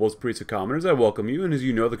be nobles, priests, or commoners, I welcome you, and as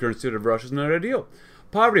you know, the current state of Russia is not ideal.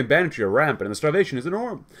 Poverty and banditry are rampant, and the starvation is the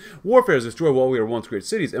norm. Warfare has destroyed what we were once great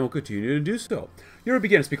cities, and will continue to do so. Yuriy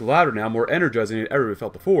began to speak louder now, more energizing than he had ever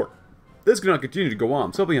felt before. This cannot continue to go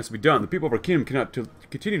on. Something has to be done. The people of our kingdom cannot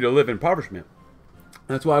continue to live in impoverishment. And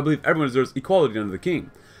that's why I believe everyone deserves equality under the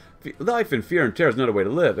king. Life in fear and terror is not a way to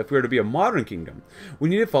live. If we are to be a modern kingdom, we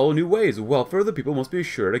need to follow new ways. The welfare of the people must be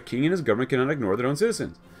assured. A king and his government cannot ignore their own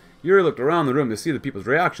citizens. Yuriy looked around the room to see the people's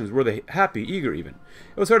reactions. Were they happy, eager even?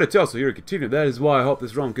 It was hard to tell, so Yuriy continued. That is why I hope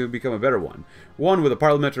this realm can become a better one. One with a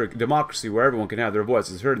parliamentary democracy where everyone can have their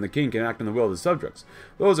voices heard and the king can act on the will of his subjects.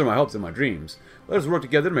 Those are my hopes and my dreams. Let us work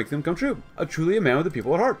together to make them come true. Truly a man with the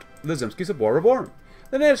people at heart. The Zemsky Sabor reborn.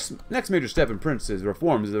 The next major step in Prince's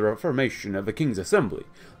reforms is the reformation of the King's Assembly.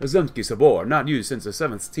 The Zemsky Sabor, not used since the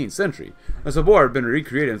 17th century. The Sabor had been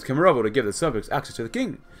recreated in Kemerovo to give the subjects access to the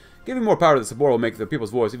king. Giving more power to the Sabor will make the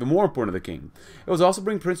people's voice even more important to the king. It will also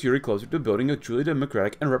bring Prince Yuriy closer to building a truly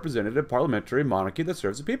democratic and representative parliamentary monarchy that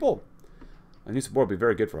serves the people. A new Sabor will be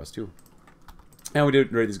very good for us, too. And we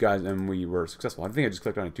did raid these guys, and we were successful. I think I just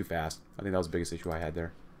clicked on it too fast. I think that was the biggest issue I had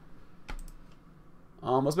there.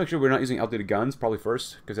 Let's make sure we're not using outdated guns, probably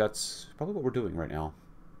first, because that's probably what we're doing right now.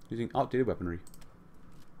 Using outdated weaponry.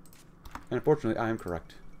 And unfortunately, I am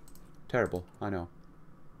correct. Terrible, I know.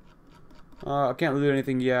 I can't do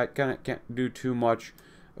anything yet. Can't do too much.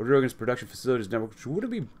 Reunite's production facilities network, which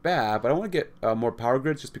wouldn't be bad, but I want to get more power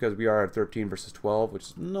grids just because we are at 13 versus 12, which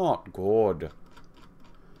is not good.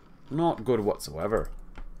 Not good whatsoever.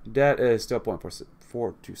 Debt is still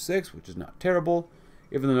 0.426, which is not terrible.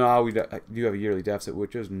 Even though now we do have a yearly deficit,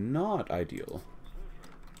 which is not ideal.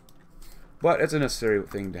 But it's a necessary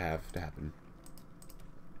thing to have to happen.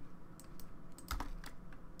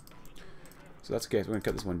 So that's okay. So we're going to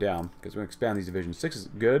cut this one down because we're going to expand these divisions. 6 is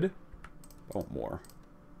good. I want more.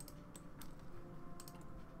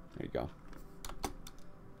 There you go.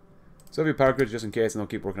 Soviet power grids just in case, and they'll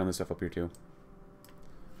keep working on this stuff up here too.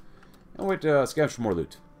 And wait to scavenge for more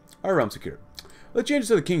loot. Our realm secure. The changes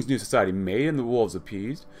to the king's new society made and the wolves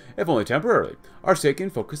appeased, if only temporarily. Our Satan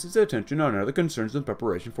focuses its attention on other concerns in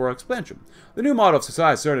preparation for our expansion. The new model of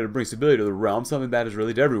society started to bring stability to the realm, something that is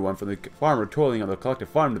really to everyone, from the farmer toiling on the collective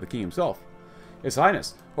farm to the king himself. His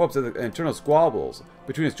Highness hopes that the internal squabbles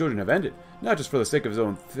between his children have ended, not just for the sake of his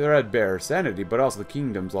own threadbare sanity, but also the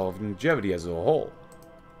kingdom's longevity as a whole.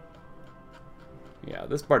 Yeah,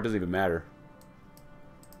 this part doesn't even matter.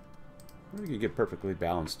 I think you get perfectly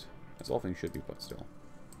balanced. That's all things should be, but still.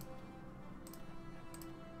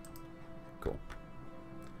 Cool.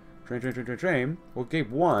 Train. We'll keep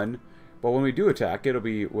one, but when we do attack, it'll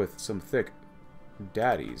be with some thick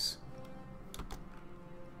daddies.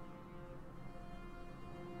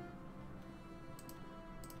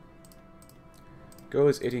 Go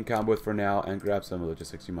as 18 combo with for now and grab some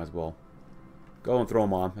logistics. You might as well. Go and throw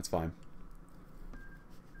them on. That's fine.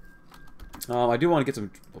 I do want to get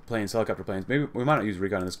some planes, helicopter planes. Maybe we might not use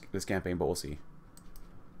recon in this campaign, but we'll see.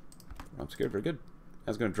 I'm scared. Very good.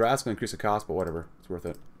 That's going to drastically increase the cost, but whatever. It's worth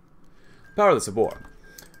it. Power of the Sabor.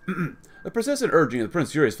 The persistent urging of the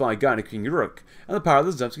Prince Yuriy has finally gotten to King Rurik, and the power of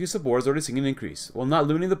the Zemsky Sabor is already seeing an increase. While not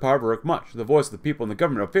limiting the power of Rurik much, the voice of the people and the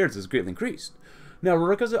government affairs has greatly increased. Now,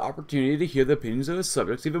 Rurik has the opportunity to hear the opinions of his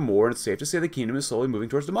subjects even more, and it's safe to say the kingdom is slowly moving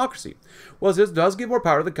towards democracy. While this does give more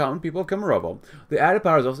power to the common people of Kemerovo, the added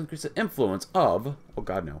power has also increased the influence of... Oh,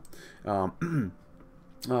 God, no.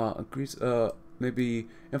 Maybe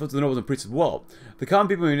influence of the nobles and priests as well. The common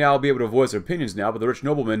people may now be able to voice their opinions now, but the rich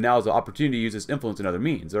nobleman now has the opportunity to use this influence in other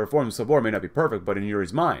means. The reforms of Sabor may not be perfect, but in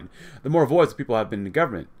Yuriy's mind, the more voice the people have been in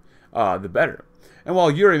government, the better. And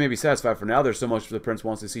while Yuriy may be satisfied for now, there's so much the prince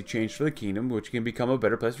wants to see changed for the kingdom, which can become a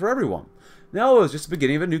better place for everyone. Now it was just the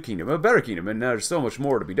beginning of a new kingdom, a better kingdom, and there's so much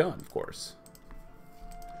more to be done, of course.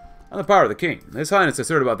 On the power of the king. His Highness has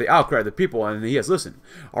heard about the outcry of the people, and he has listened.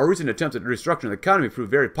 Our recent attempts at restructuring the economy proved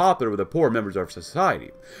very popular with the poor members of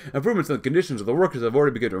society. Improvements in the conditions of the workers have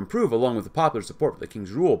already begun to improve, along with the popular support for the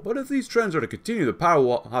king's rule. But if these trends are to continue, the power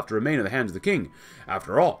will have to remain in the hands of the king.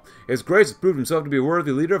 After all, His Grace has proved himself to be a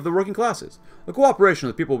worthy leader of the working classes. The cooperation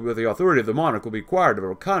of the people with the authority of the monarch will be required if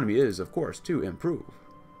our economy is, of course, to improve.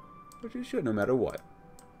 Which it should, no matter what.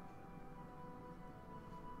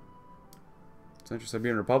 Central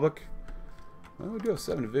Siberian Republic. Well, we do have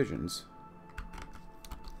 7 divisions.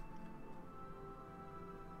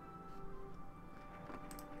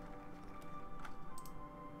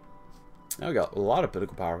 Now we got a lot of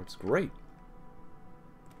political power, which is great.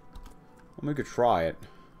 Well, we could try it.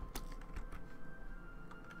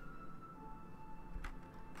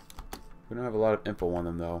 We don't have a lot of info on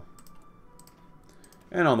them, though.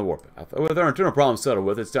 And on the warpath. With our internal problems settled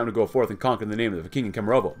with, it's time to go forth and conquer in the name of the king in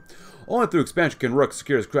Kemerovo. Only through expansion can Rurik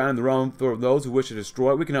secure his crown and the realm for those who wish to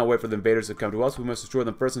destroy it. We cannot wait for the invaders to come to us. We must destroy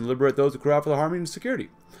them first and liberate those who cry out for the harmony and security.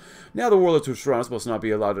 Now the warlords who surround us must not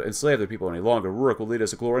be allowed to enslave their people any longer. Rurik will lead us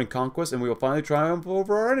to glory and conquest, and we will finally triumph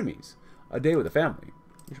over our enemies. A day with the family.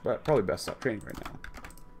 We should probably best stop training right now.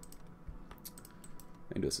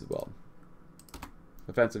 And do this as well.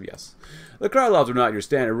 Offensive, yes. The Krylovs are not your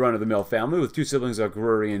standard run-of-the-mill family with 2 siblings like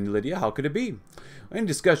Yuriy and Lydia. How could it be? Any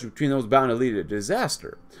discussion between those bound to lead to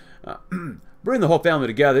disaster. Bring the whole family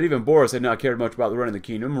together. Even Boris had not cared much about running the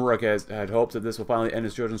kingdom. Rurik had hopes that this will finally end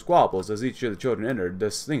his children's squabbles. As each of the children entered,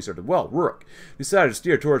 this thing started well. Rurik decided to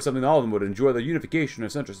steer towards something that all of them would enjoy, the unification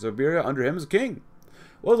of Central Siberia under him as king.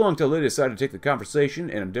 It wasn't long until Lydia decided to take the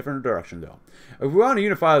conversation in a different direction, though. If we want to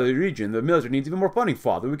unify the region, the military needs even more funding,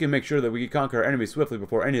 Father. We can make sure that we can conquer our enemies swiftly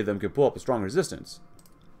before any of them can pull up a strong resistance.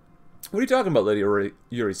 What are you talking about, Lydia?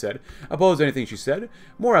 Yuriy said. Oppose anything she said.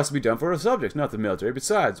 More has to be done for our subjects, not the military.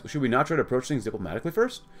 Besides, should we not try to approach things diplomatically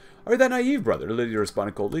first? Are you that naive, brother? Lydia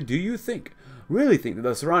responded coldly. Do you really think that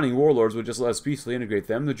the surrounding warlords would just let us peacefully integrate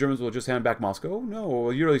them? The Germans will just hand back Moscow? No.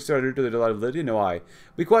 Well, Yuriy started to the delight of Lydia. No, I.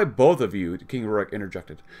 Be quiet, both of you, King Rurik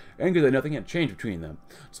interjected, angry that nothing had changed between them.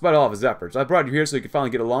 Despite all of his efforts, I brought you here so you could finally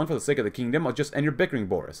get along for the sake of the kingdom. I'll just end your bickering,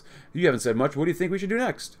 Boris. You haven't said much. What do you think we should do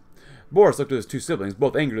next? Boris looked at his 2 siblings,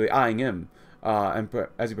 both angrily eyeing him,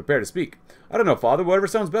 as he prepared to speak. I don't know, Father. Whatever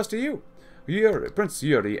sounds best to you. Prince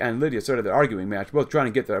Yuriy and Lydia started their arguing match, both trying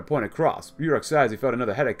to get their point across. Yuriy sighed as he felt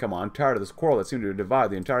another headache come on, tired of this quarrel that seemed to divide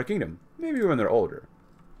the entire kingdom. Maybe when they're older.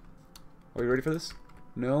 Are you ready for this?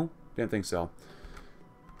 No? Didn't think so.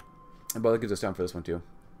 But that gives us time for this one, too.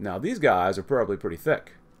 Now, these guys are probably pretty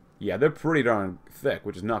thick. Yeah, they're pretty darn thick,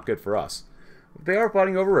 which is not good for us. They are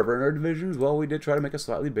fighting over river in our divisions. Well, we did try to make a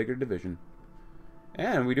slightly bigger division.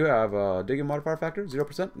 And we do have a digging modifier factor,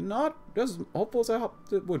 0%. Not as hopeful as I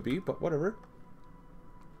hoped it would be, but whatever.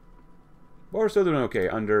 But we're still doing okay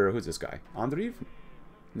under, who's this guy? Andriy?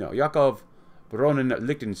 No, Yakov Baronin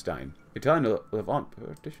Liechtenstein. Italian Levant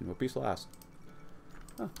partition. What peace last?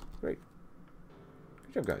 Oh, great.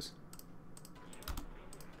 Good job, guys.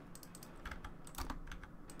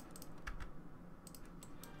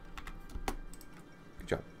 Good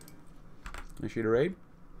job. Initiate a raid.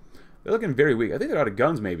 They're looking very weak. I think they're out of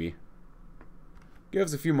guns, maybe. Give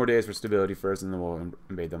us a few more days for stability first, and then we'll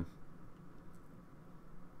invade them.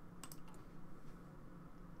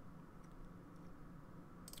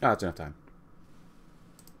 Ah, that's enough time.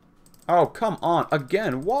 Oh, come on.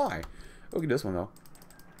 Again, why? Look at this one, though.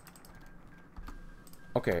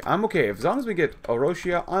 Okay, I'm okay. As long as we get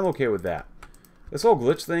Oroshia, I'm okay with that. This whole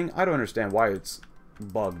glitch thing, I don't understand why it's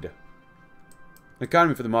bugged.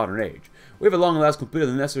 Economy for the modern age. We have at long last completed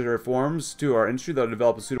the necessary reforms to our industry that will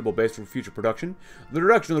develop a suitable base for future production. The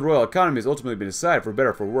direction of the royal economy has ultimately been decided, for better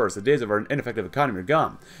or for worse. The days of our ineffective economy are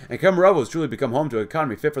gone, and Kemerovo has truly become home to an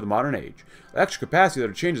economy fit for the modern age. The extra capacity that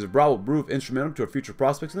our changes have brought will prove instrumental to our future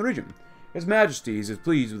prospects in the region. His Majesty is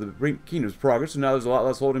pleased with the kingdom's progress, and now there's a lot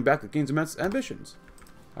less holding back the king's immense ambitions.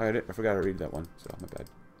 I forgot to read that one, so my bad.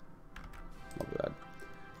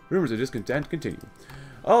 Rumors of discontent continue.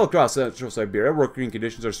 All across central Siberia, working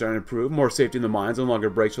conditions are starting to improve. More safety in the mines and longer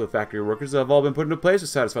breaks for the factory workers have all been put into place to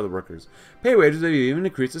satisfy the workers. Pay wages have even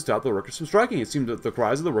increased to stop the workers from striking. It seems that the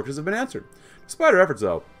cries of the workers have been answered. Despite our efforts,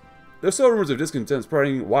 though, there's still rumors of discontent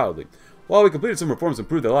spreading wildly. While we completed some reforms to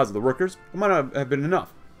improve the lives of the workers, it might not have been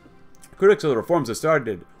enough. Critics of the reforms have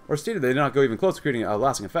started or stated they did not go even close to creating a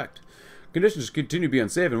lasting effect. Conditions continue to be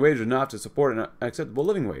unsafe and wages are not to support an acceptable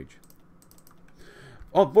living wage.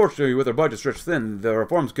 Unfortunately, with our budget stretched thin, the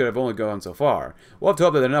reforms could have only gone so far. We'll have to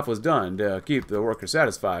hope that enough was done to keep the workers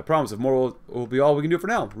satisfied. Promise of more will be all we can do for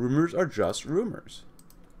now. Rumors are just rumors.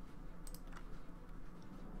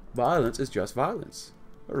 Violence is just violence.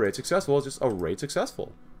 A raid successful is just a raid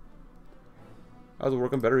successful. How's it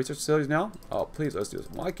work on better research facilities now? Oh, please, let's do this.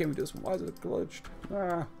 Why can't we do this? Why is it glitched?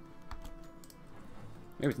 Ah.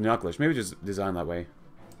 Maybe it's not glitched. Maybe it's just designed that way.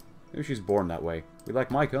 Maybe she's born that way. We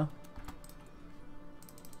like Mike, huh?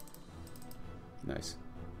 Nice.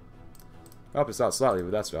 Help us out slightly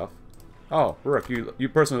with that stuff. Oh, Rook, you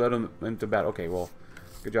personally led him into battle. Okay, well,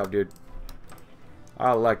 good job, dude.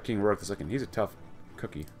 I like King Rook II. He's a tough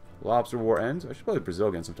cookie. Lobster war ends. I should play Brazil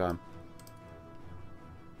again sometime.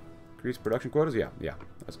 Increase production quotas? Yeah,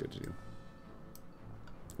 that's good to do.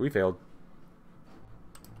 We failed.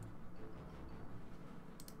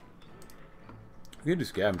 We can do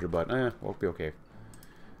scavenger, but we'll be okay.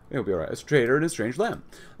 It'll be alright. It's a trader in a strange land.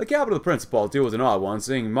 The capital of the Principality was an odd one,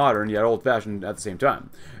 seeming modern yet old-fashioned at the same time.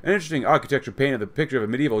 An interesting architecture painted the picture of a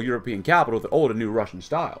medieval European capital with an old and new Russian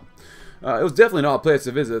style. It was definitely an odd place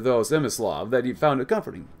to visit, though Semislav, that he found it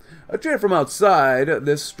comforting. A trader from outside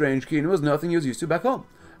this strange kingdom was nothing he was used to back home.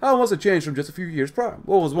 How must have changed from just a few years prior?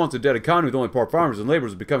 What was once a dead economy with only poor farmers and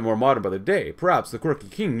laborers was becoming more modern by the day. Perhaps the quirky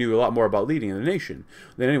king knew a lot more about leading the nation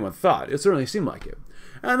than anyone thought. It certainly seemed like it.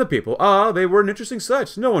 And the people, they were an interesting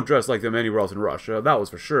sight. No one dressed like them anywhere else in Russia, that was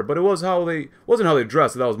for sure. But it wasn't how they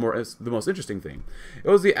dressed that was the most interesting thing. It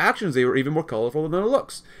was the actions. They were even more colorful than the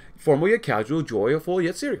looks. Formal yet casual, joyful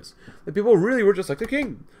yet serious. The people really were just like the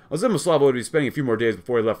king. Zemislav would be spending a few more days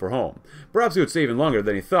before he left for home. Perhaps he would stay even longer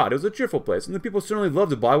than he thought. It was a cheerful place, and the people certainly loved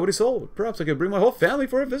to buy what he sold. Perhaps I could bring my whole family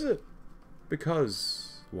for a visit.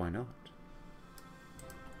 Because, why not?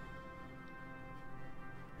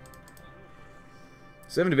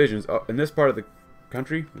 Seven divisions in this part of the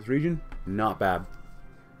country, this region, not bad.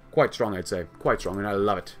 Quite strong, I'd say. Quite strong, and I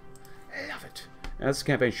love it. I love it. And this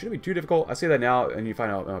campaign shouldn't be too difficult. I say that now, and you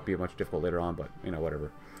find out it'll be much difficult later on, but, you know,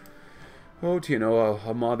 whatever. Oh, TNO,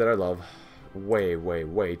 a mod that I love. Way, way,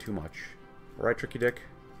 way too much. Alright, Tricky Dick?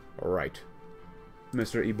 Alright.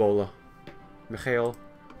 Mr. Ebola. Mikhail.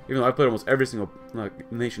 Even though I played almost every single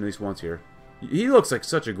nation at least once here. He looks like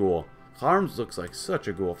such a ghoul. Harms looks like such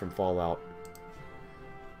a ghoul from Fallout.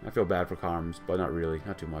 I feel bad for Karms, but not really.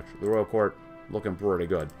 Not too much. The Royal Court looking pretty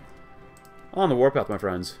good. On the warpath, my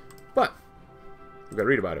friends. But we've got to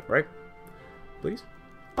read about it, right? Please?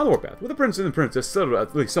 On the warpath, with the prince and the princess settled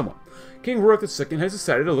at least somewhat, King Rurik II has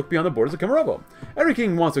decided to look beyond the borders of Kemerovo. Every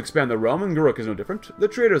king wants to expand their realm, and Rurik is no different. The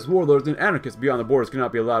traitors, warlords, and anarchists beyond the borders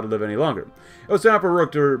cannot be allowed to live any longer. It was time for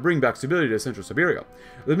Rurik to bring back stability to central Siberia.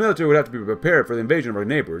 The military would have to be prepared for the invasion of our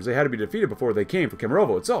neighbors. They had to be defeated before they came for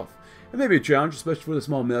Kemerovo itself. It may be a challenge, especially for the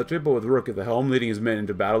small military, but with Rurik at the helm, leading his men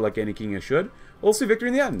into battle like any king should, we'll see victory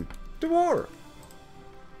in the end. To war!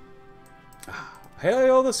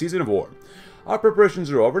 Hail the season of war. Our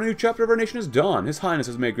preparations are over, and a new chapter of our nation is dawned. His Highness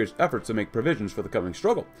has made great efforts to make provisions for the coming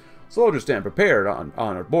struggle. Soldiers stand prepared on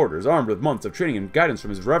our borders, armed with months of training and guidance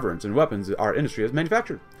from his reverence and weapons our industry has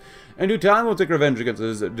manufactured. In due time, we'll take revenge against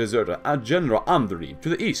his deserter, General Andriy, to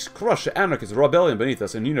the east, crush the anarchist rebellion beneath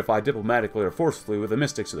us, and unify diplomatically or forcefully with the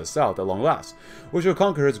mystics to the south at long last. We shall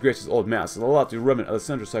conquer his grace's old mass and allow the remnant of the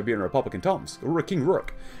Central Siberian Republican Toms. King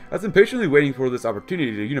Rurik has been patiently waiting for this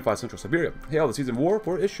opportunity to unify Central Siberia. Hail the season of war,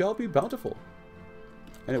 for it shall be bountiful.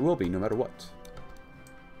 And it will be, no matter what.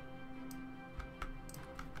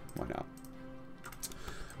 Why not?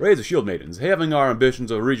 Raise the Shield Maidens. Having our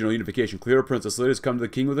ambitions of regional unification clear, Princess Lydia has come to the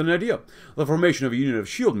king with an idea. The formation of a unit of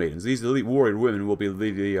Shield Maidens. These elite warrior women will be,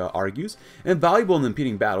 Lydia argues, invaluable in the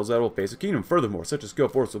impeding battles that will face the kingdom. Furthermore, such a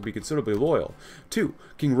skilled force will be considerably loyal. 2.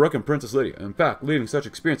 King Rurik and Princess Lydia. In fact, leaving such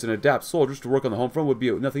experienced and adept soldiers to work on the home front would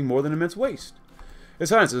be nothing more than immense waste. His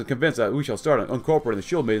Highness is convinced that we shall start incorporating the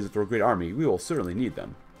Shield Maidens into a great army. We will certainly need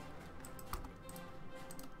them.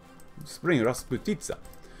 Spring Rasputitsa.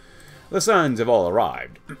 The signs have all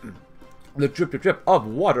arrived. The drip drip drip of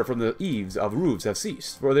water from the eaves of roofs have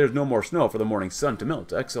ceased, for there is no more snow for the morning sun to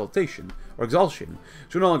melt. Exultation, or exhaustion,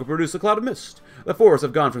 shall no longer produce a cloud of mist. The forests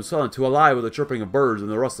have gone from silent to alive with the chirping of birds and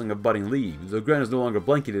the rustling of budding leaves. The ground is no longer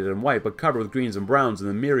blanketed in white, but covered with greens and browns and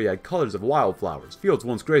the myriad colors of wildflowers. Fields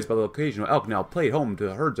once grazed by the occasional elk now played home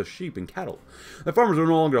to herds of sheep and cattle. The farmers were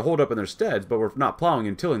no longer holed up in their steads, but were not plowing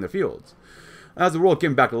and tilling their fields. As the world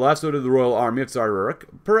came back to life, so did the royal army of Tsar Rurik.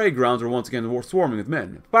 Parade grounds were once again swarming with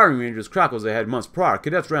men. Firing ranges crackled as they had months prior.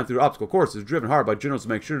 Cadets ran through obstacle courses, driven hard by generals to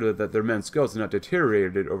make sure that their men's skills had not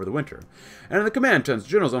deteriorated over the winter. And in the command tents,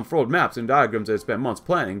 generals unfurled maps and diagrams they had spent months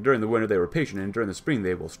planning. During the winter they were patient, and during the spring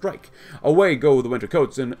they will strike. Away go the winter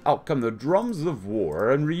coats, and out come the drums of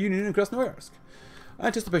war and reunion in Krasnoyarsk.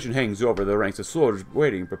 Anticipation hangs over the ranks of soldiers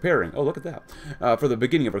waiting, preparing, oh look at that, for the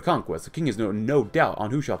beginning of our conquest. The king has no doubt on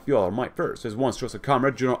who shall feel our might first. His once trusted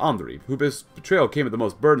comrade, General Andriy, whose betrayal came at the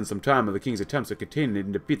most burdensome time of the king's attempts to contain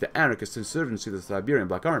and defeat the anarchist insurgency of the Siberian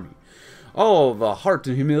Black Army. All the heart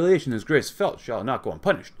and humiliation his grace felt shall not go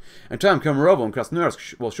unpunished. In time, Kemerovo and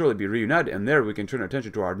Krasnoyarsk will surely be reunited, and there we can turn our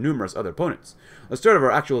attention to our numerous other opponents. The start of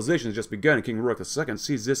our actualization has just begun, and King Rurik II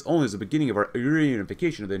sees this only as the beginning of our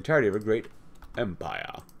reunification of the entirety of our great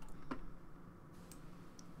empire.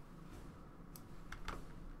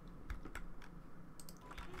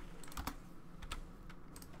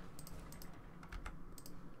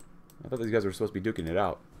 I thought these guys were supposed to be duking it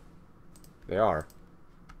out. They are.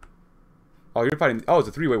 Oh, you're fighting. Oh, it's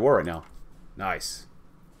a three-way war right now. Nice.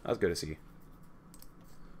 That's good to see.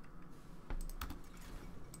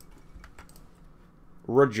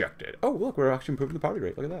 Rejected. Oh, look, we're actually improving the poverty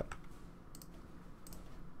rate. Look at that.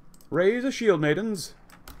 Raise a shield, maidens.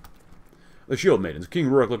 The shield maidens. King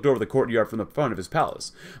Rurik looked over the courtyard from the front of his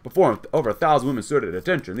palace. Before him, over 1,000 women stood at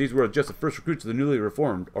attention. These were just the first recruits of the newly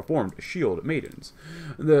formed shield maidens.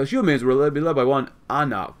 The shield maidens were led by one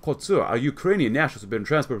Anna Kotsur, a Ukrainian nationalist who had been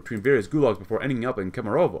transported between various gulags before ending up in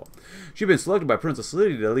Kemerovo. She had been selected by Princess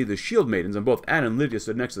Lydia to lead the shield maidens, and both Anna and Lydia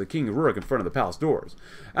stood next to the King Rurik in front of the palace doors.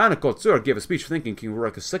 Anna Kotsur gave a speech thanking King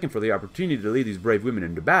Rurik II for the opportunity to lead these brave women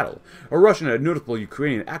into battle. Her Russian had a noticeable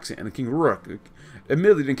Ukrainian accent, and the King Rurik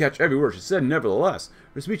admittedly didn't catch every word she said. Nevertheless,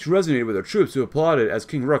 her speech resonated with her troops, who applauded as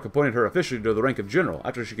King Rurik appointed her officially to the rank of general.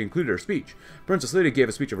 After she concluded her speech, Princess Lydia gave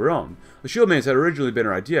a speech of her own. The shield maidens had originally been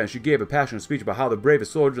her idea, and she gave a passionate speech about how the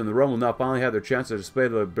bravest soldiers in the realm will now finally have their chance to display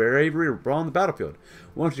their bravery on the battlefield.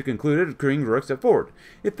 Once she concluded, King Rurik stepped forward.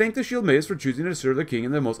 He thanked the shield maidens for choosing to serve their king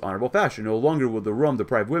in the most honorable fashion. No longer would the realm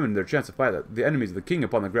deprive women their chance to fight the enemies of the king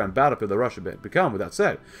upon the grand battlefield that Russia had become. With that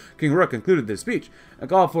said, King Rurik concluded this speech and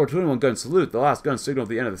called for a 21-gun salute. The last gun signaled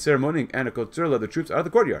the end of the ceremony, and Anna Kotsur led the troops out of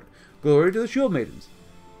the courtyard. Glory to the shield maidens.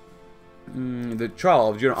 The trial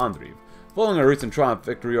of General Andriy. Following a recent triumph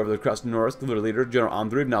victory over the Krasnoyarsk, the leader, General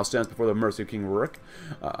Andriy, now stands before the mercy of King Rurik.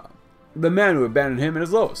 The man who abandoned him at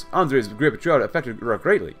his lowest. Andriy's great betrayal affected Rurik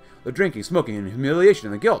greatly. The drinking, smoking, and humiliation,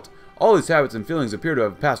 and the guilt. All these habits and feelings appear to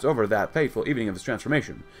have passed over that fateful evening of his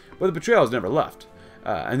transformation. But the betrayal has never left.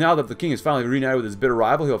 And now that the king is finally reunited with his bitter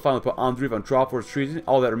rival, he'll finally put Andriy on trial for his treason.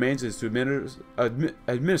 All that remains is to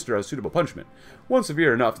administer a suitable punishment. One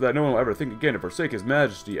severe enough that no one will ever think again to forsake his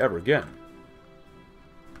majesty ever again.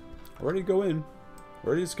 Ready to go in.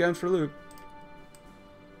 Ready to scan for loot.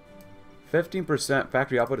 15%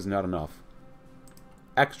 factory output is not enough.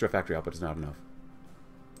 Extra factory output is not enough.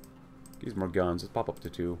 Use more guns. Let's pop up to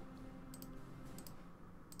 2.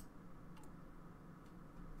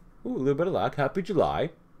 Ooh, a little bit of luck. Happy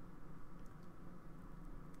July.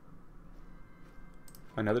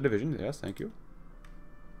 Another division. Yes, thank you.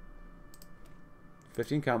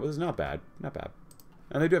 15 combat is not bad. Not bad.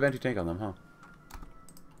 And they do have anti-tank on them, huh?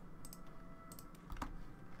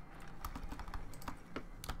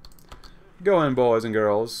 Go in, boys and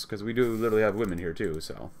girls, because we do literally have women here too,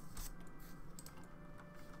 so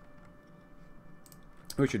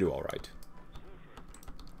we should do all right.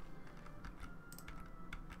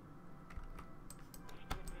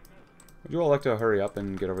 Would you all like to hurry up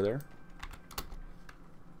and get over there?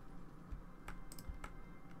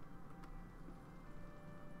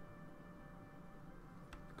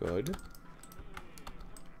 Good.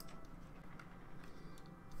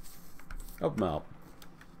 Help them out.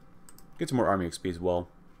 Get some more army XP as well.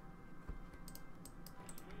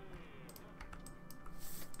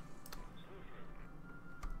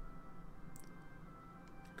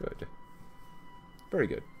 Good. Very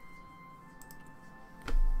good.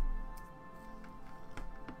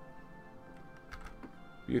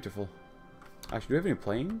 Beautiful. Actually, do we have any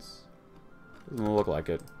planes? Doesn't look like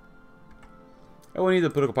it. Oh, we need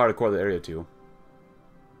the political party to core the area too.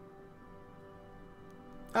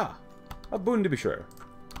 Ah, a boon to be sure.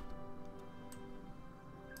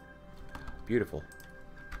 Beautiful.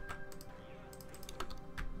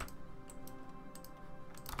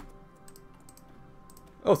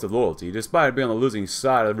 Oath of loyalty. Despite being on the losing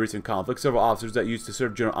side of the recent conflict, several officers that used to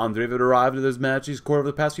serve General Andreev have arrived at His Majesty's court over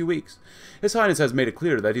the past few weeks. His Highness has made it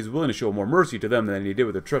clear that he's willing to show more mercy to them than he did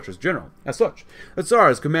with the treacherous general. As such, the Tsar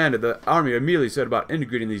has commanded the army immediately set about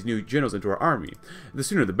integrating these new generals into our army. The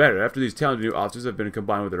sooner the better. After these talented new officers have been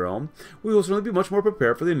combined with their own, we will certainly be much more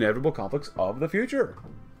prepared for the inevitable conflicts of the future.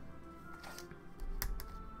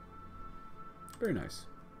 Very nice.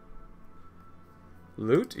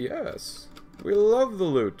 Loot? Yes. We love the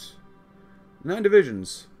loot. 9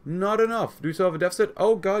 divisions. Not enough. Do we still have a deficit?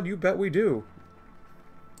 Oh god, you bet we do.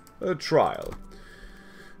 A trial.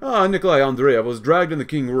 Nikolai Andreev was dragged into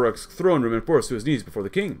King Rurik's throne room and forced to his knees before the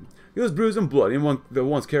king. He was bruised and bloody, and the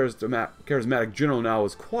once charismatic general now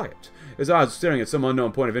was quiet. His eyes staring at some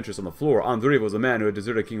unknown point of interest on the floor. Andreev was the man who had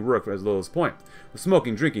deserted King Rurik at his lowest point. The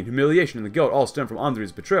smoking, drinking, humiliation, and the guilt all stemmed from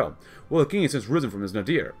Andreev's betrayal. Well, the king had since risen from his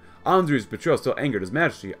nadir. Andreev's betrayal still angered His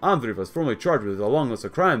Majesty. Andreev was formally charged with a long list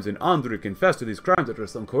of crimes, and Andreev confessed to these crimes after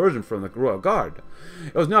some coercion from the royal guard.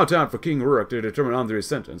 It was now time for King Rurik to determine Andreev's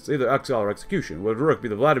sentence, either exile or execution. Would Rurik be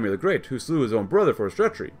the Vladimir the Great, who slew his own brother for his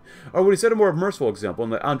treachery? Or would he set a more merciful example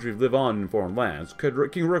and let Andreev live on in foreign lands?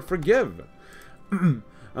 Could King Rurik forgive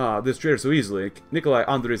this traitor so easily? Nikolai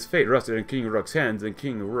Andreev's fate rested in King Rurik's hands, and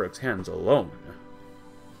King Rurik's hands alone.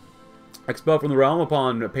 Expelled from the realm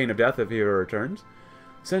upon pain of death if he ever returns.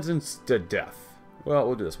 Sentenced to death. Well,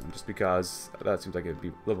 we'll do this one, just because that seems like it'd be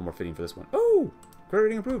a little more fitting for this one. Oh! Credit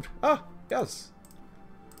rating improved. Ah, yes.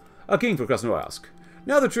 A king for Krasnoyarsk.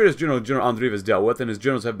 Now the traitorous General Andreev is dealt with and his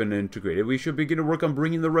generals have been integrated, we should begin to work on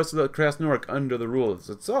bringing the rest of the Krasnoyarsk under the rule of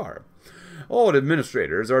the Tsar. Old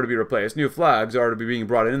administrators are to be replaced, new flags are to be being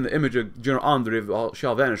brought in, and the image of General Andreev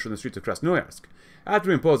shall vanish from the streets of Krasnoyarsk. After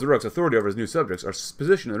we impose the Rurik's authority over his new subjects, our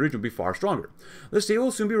position in the region will be far stronger. The state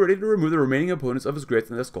will soon be ready to remove the remaining opponents of his great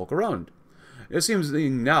that skulk around. It seems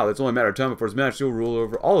now that it's only a matter of time before His Majesty will rule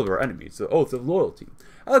over all of our enemies, the oath of loyalty.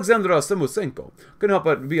 Alexandra Samosenko couldn't help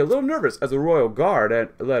but be a little nervous as the royal guard had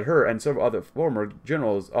led her and several other former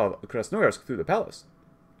generals of Krasnoyarsk through the palace.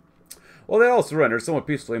 While they all surrendered somewhat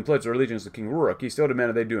peacefully and pledged their allegiance to King Rurik, he still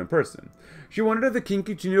demanded they do in person. She wondered if the king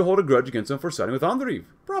continued to hold a grudge against him for siding with Andreev.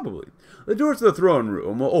 Probably. The doors to the throne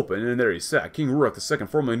room will open, and there he sat, King Rurik II,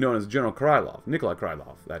 formerly known as General Krylov, Nikolai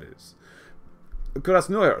Krylov, that is.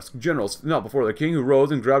 Krasnoyarsk generals knelt before the king, who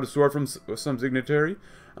rose and grabbed a sword from some dignitary.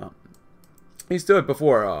 He stood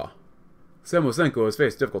before Samosenko, his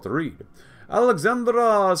face difficult to read.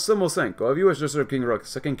 Alexandra Samosenko, if you wish to serve King Rurik,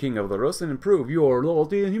 second king of the Rus, and improve your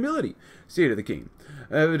loyalty and humility, stated the king,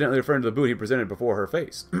 evidently referring to the boot he presented before her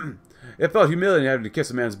face. It felt humiliating having to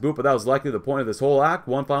kiss a man's boot, but that was likely the point of this whole act,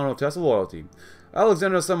 one final test of loyalty.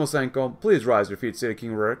 Alexandra Samosenko, please rise to your feet, stated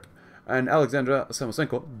King Rurik, and Alexandra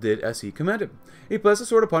Samosenko did as he commanded. He placed the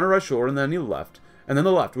sword upon her right shoulder, and then he left. And then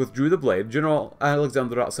the left withdrew the blade. General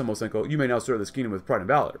Alexandra Samosenko, you may now serve this kingdom with pride and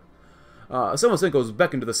valor. Samosenko was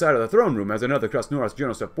beckoned to the side of the throne room as another Krasnoyarsk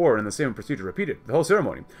general stepped forward, and the same procedure repeated. The whole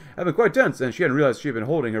ceremony had been quite tense, and she hadn't realized she had been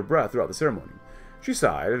holding her breath throughout the ceremony. She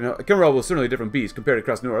sighed, and Kemerovo was certainly a different beast compared to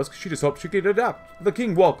Krasnoyarsk. She just hoped she could adapt. The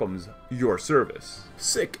king welcomes your service.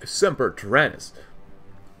 Sic semper tyrannis.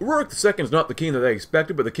 Rurik II is not the king that they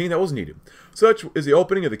expected, but the king that was needed. Such is the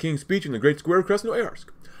opening of the king's speech in the great square of Krasnoyarsk.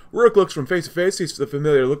 Rurik looks from face to face, sees the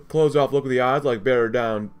familiar closed-off look of the eyes like barred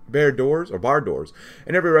doors,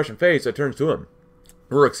 in every Russian face that turns to him.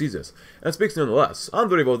 Rurik sees this, and speaks nonetheless.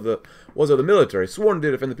 Andreev was of the military, sworn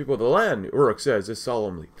to defend the people of the land, Rurik says this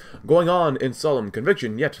solemnly. Going on in solemn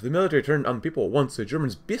conviction, yet the military turned on the people once the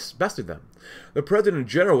Germans bested them. The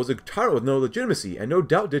President-General was a tyrant with no legitimacy, and no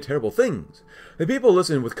doubt did terrible things. The people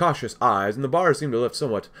listened with cautious eyes, and the bars seemed to lift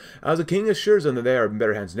somewhat, as the king assures them that they are in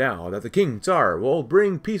better hands now, that the king, Tsar, will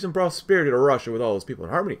bring peace and prosperity to Russia with all his people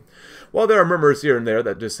in harmony. While there are murmurs here and there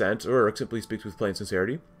that dissent, Rurik simply speaks with plain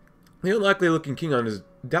sincerity. The unlikely-looking king on his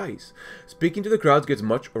dice. Speaking to the crowds gets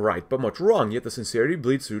much right, but much wrong, yet the sincerity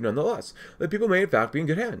bleeds through nonetheless. The people may in fact be in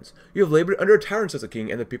good hands. You have labored under a tyrant, says the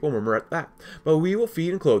king, and the people murmur at that. But we will feed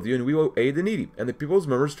and clothe you, and we will aid the needy, and the people's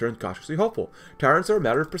murmurs turn cautiously hopeful. Tyrants are a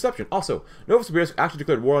matter of perception. Also, Novosibirsk actually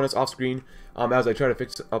declared war on us off-screen, as I try to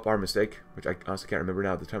fix up our mistake, which I honestly can't remember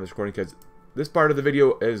now at the time of this recording, because this part of the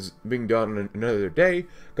video is being done on another day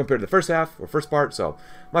compared to the first half, or first part, so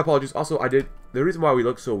my apologies. Also, the reason why we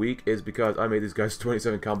look so weak is because I made these guys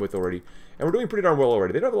 27 combat width already, and we're doing pretty darn well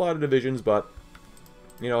already. They don't have a lot of divisions, but,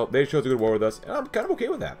 you know, they chose a good war with us, and I'm kind of okay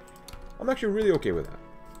with that. I'm actually really okay with that.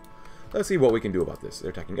 Let's see what we can do about this.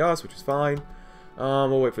 They're attacking us, which is fine.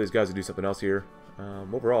 We'll wait for these guys to do something else here.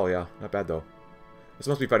 Overall, yeah, not bad though. This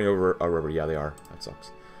must be fighting over a river. Yeah, they are. That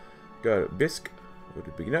sucks. Got Bisk.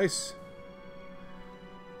 Would be nice.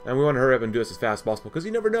 And we want to hurry up and do this as fast as possible, because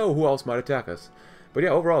you never know who else might attack us. But yeah,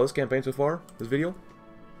 overall, this campaign so far, this video,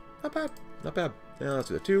 not bad. Not bad. Yeah, let's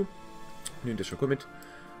do that too. New additional equipment.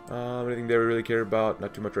 Anything they really care about?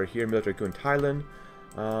 Not too much right here. Military coup in Thailand.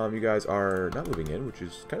 You guys are not moving in, which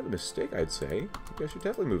is kind of a mistake, I'd say. You guys should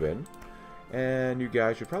definitely move in. And you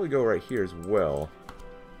guys should probably go right here as well,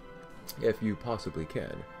 if you possibly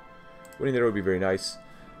can. Winning there would be very nice.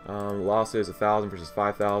 Losses 1,000 versus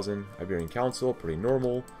 5,000. Iberian Council, pretty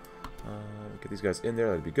normal. Get these guys in there,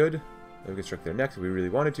 that'd be good. We can strike there next if we really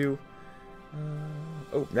wanted to.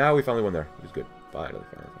 Oh, now we finally won there, which is good. Finally.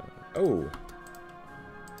 Oh,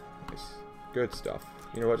 nice, good stuff.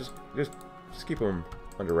 You know what? Just keep them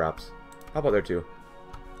under wraps. How about there too?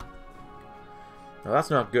 Now that's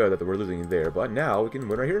not good that we're losing there, but now we can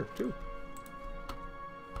win right here too.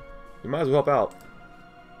 You might as well help out.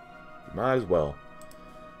 You might as well.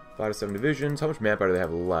 5 to 7 divisions. How much manpower do they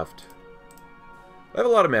have left? They have a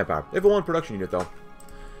lot of manpower. They have a 1 production unit though.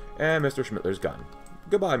 And Mr. Schmittler's gone.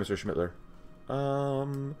 Goodbye, Mr. Schmittler.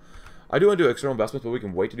 I do want to do external investments, but we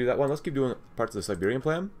can wait to do that one. Let's keep doing parts of the Siberian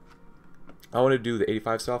plan. I want to do the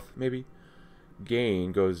 85 stuff, maybe.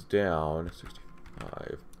 Gain goes down.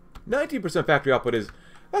 65. 19% factory output is...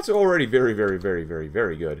 That's already very, very, very, very,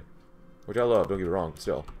 very good. Which I love, don't get me wrong, but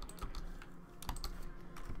still.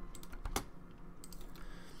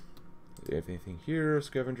 Anything here?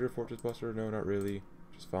 Scavenger, Fortress Buster? No, not really.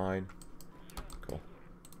 Just fine. Cool.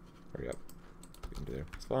 Hurry up. Get into there.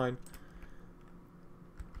 It's fine.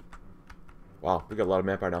 Wow, we got a lot of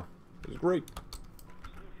manpower now. This is great.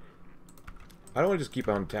 I don't want to just keep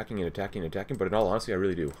on attacking and attacking and attacking, but in all honesty, I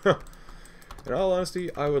really do. In all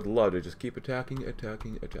honesty, I would love to just keep attacking,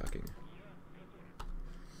 attacking, attacking.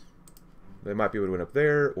 They might be able to win up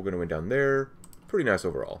there. We're going to win down there. Pretty nice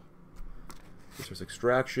overall. Resource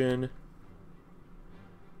extraction.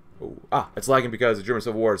 Oh, it's lagging because the German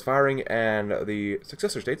Civil War is firing, and the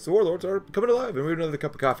successor states, the warlords, are coming alive. And we have another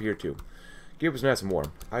cup of coffee here, too. Keep us nice and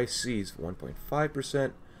warm. High seas,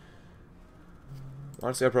 1.5%.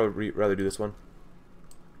 Honestly, I'd probably rather do this one.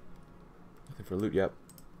 Nothing for loot yet.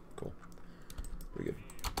 Cool. Pretty good.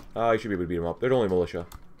 You should be able to beat them up. They're only militia.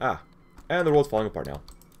 Ah. And the world's falling apart now.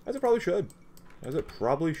 As it probably should. As it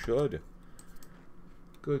probably should.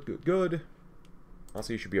 Good, good, good.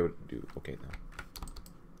 Honestly, you should be able to do okay now.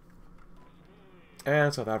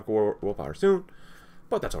 And South Africa will fire soon.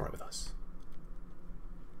 But that's alright with us.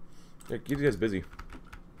 Yeah, keep you guys busy.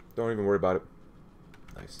 Don't even worry about it.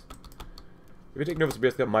 Nice. If we take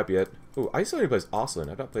Novosibirsk, that might be it. Ooh, I still need to play as Oslin.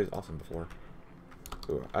 I've not played as Oslin before.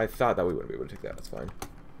 Ooh, I thought that we wouldn't be able to take that. That's fine.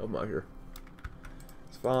 Help them out here.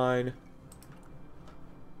 It's fine.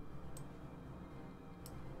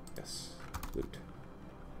 Yes. Loot.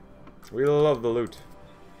 We love the loot.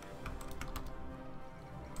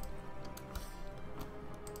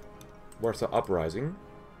 Warsaw Uprising.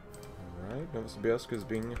 Alright, Novosibirsk is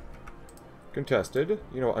being contested.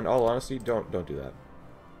 You know, in all honesty, don't do that.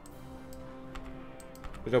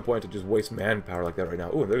 There's no point to just waste manpower like that right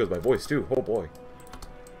now. Oh, there goes my voice too. Oh boy.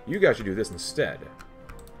 You guys should do this instead.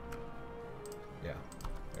 Yeah.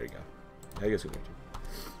 There you go. I guess we need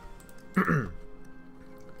to.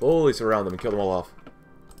 Fully surround them and kill them all off.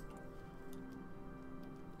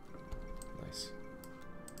 Nice.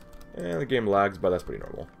 And the game lags, but that's pretty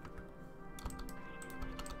normal.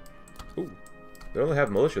 Ooh. They only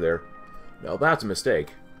have militia there. Now that's a mistake.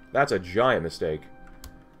 That's a giant mistake.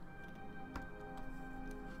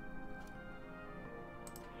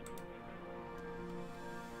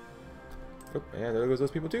 Oh, and there goes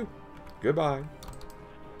those people too. Goodbye.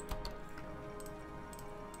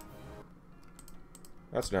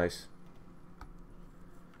 That's nice.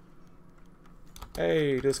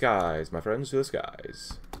 Hey, to the skies, my friends, to the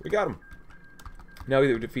skies. We got them. Now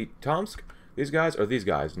either we defeat Tomsk, these guys, or these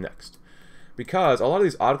guys next. Because a lot of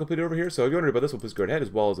these auto-completed over here, so if you wonder about this, we'll please go ahead,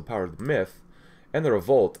 as well as the power of the myth and the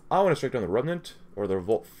revolt. I want to strike down the Revenant or the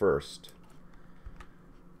revolt first.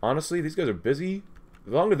 Honestly, these guys are busy.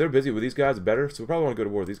 The longer they're busy with these guys, the better. So we probably want to go to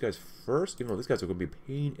war with these guys first, even though these guys are going to be a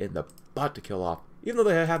pain in the butt to kill off, even though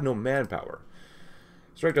they have no manpower.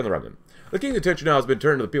 Strike down the Remnant. The king's attention now has been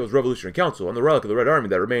turned to the People's Revolutionary Council and the relic of the Red Army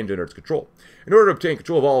that remained under its control. In order to obtain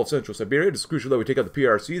control of all of Central Siberia, it is crucial that we take out the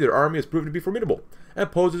PRC. Their army has proven to be formidable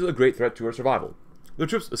and poses a great threat to our survival. The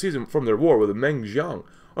troops seasoned from their war with the Mengjiang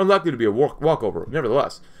are unlikely to be a walkover.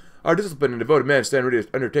 Nevertheless, our disciplined and devoted men stand ready to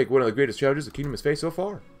undertake one of the greatest challenges the kingdom has faced so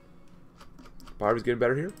far. Poverty's getting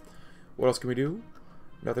better here. What else can we do?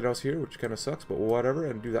 Nothing else here, which kind of sucks, but whatever,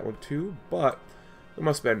 and do that one too. But we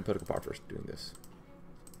must spend political power first doing this.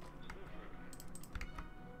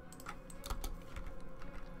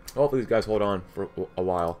 Hopefully these guys hold on for a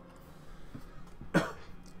while.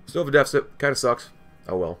 Still have a deficit. Kind of sucks.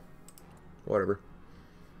 Oh well. Whatever.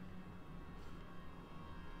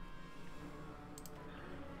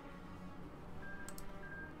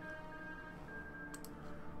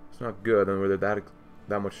 It's not good. And we're that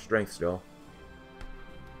much strength still.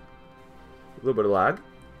 A little bit of lag.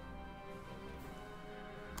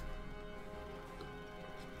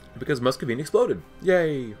 Because Muscovine exploded.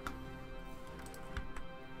 Yay!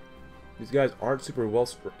 These guys aren't super well...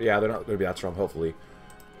 Yeah, they're not going to be that strong, hopefully.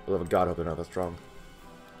 I love God, hope they're not that strong.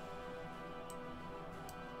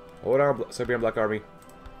 Hold on, Siberian Black Army.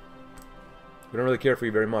 We don't really care for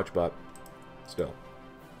you very much, but... Still.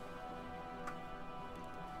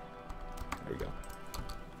 There we go.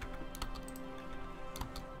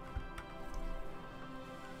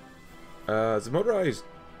 It's motorized...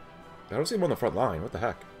 I don't see him on the front line. What the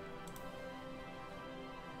heck?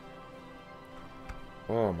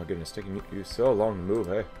 Oh my goodness, taking you so long to move,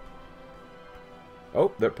 hey.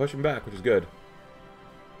 Oh, they're pushing back, which is good.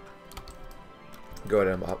 Go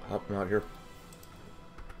ahead and help them out here.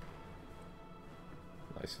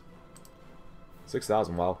 Nice.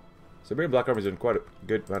 6,000, wow. Siberian Black Army's doing quite a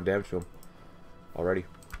good amount of damage to him already.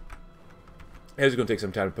 It is going to take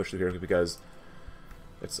some time to push through here because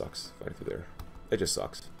it sucks fighting through there. It just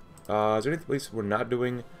sucks. Is there anything at least we're not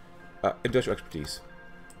doing? Industrial expertise.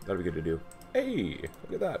 That'd be good to do. Hey,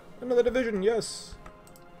 look at that. Another division, yes.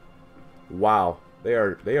 Wow. They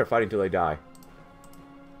are fighting till they die.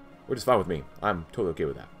 Which is fine with me. I'm totally okay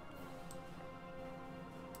with that.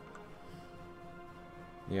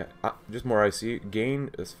 Yeah, just more IC.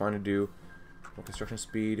 Gain is fine to do. More construction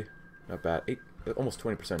speed. Not bad. Almost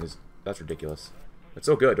 20% is... That's ridiculous. It's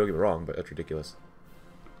so good, don't get me wrong, but that's ridiculous.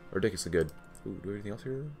 Ridiculously good. Ooh, do anything else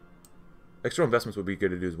here? External investments would be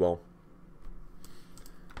good to do as well.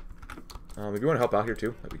 If you want to help out here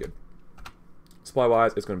too, that'd be good.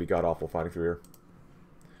 Supply-wise, it's going to be god-awful fighting through here.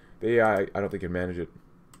 The AI, I don't think can manage it.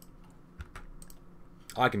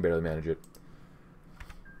 I can barely manage it.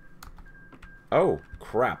 Oh,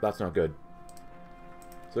 crap, that's not good.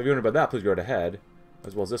 So if you're wondering about that, please go right ahead.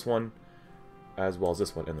 As well as this one. As well as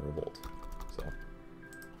this one in the revolt.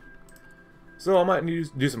 So I might need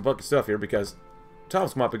to do some funky stuff here because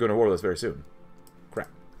Tom's might be going to war with us very soon. Crap.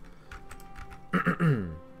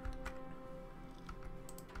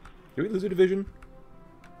 Did we lose a division?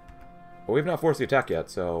 Well, we have not forced the attack yet,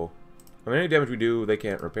 so... I mean, any damage we do, they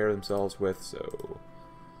can't repair themselves with, so...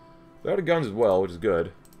 They're out of guns as well, which is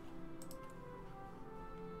good.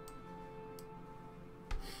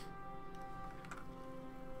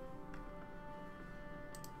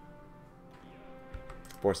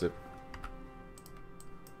 Force it.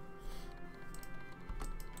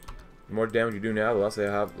 The more damage you do now, the less they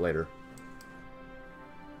have later.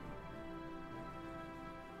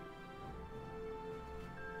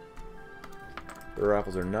 The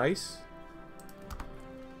rifles are nice.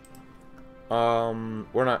 I'm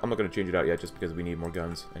not going to change it out yet just because we need more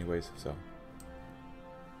guns anyways, so.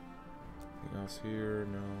 Anything else here?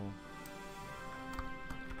 No.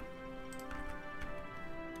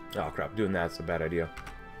 Oh crap, doing that's a bad idea.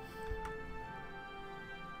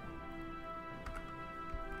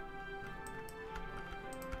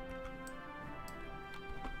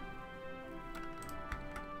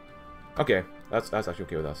 Okay, that's actually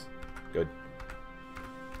okay with us. Good.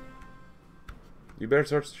 You better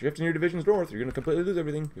start shifting your divisions north. You're going to completely lose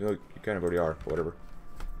everything. You know, you kind of already are, but whatever.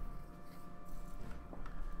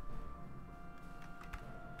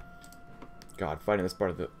 God, fighting this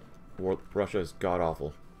part of the world, Russia is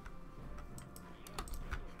god-awful.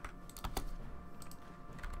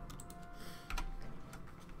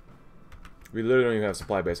 We literally don't even have a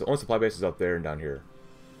supply base. The only supply base is up there and down here.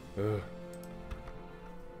 Ugh.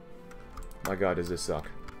 My god, does this suck.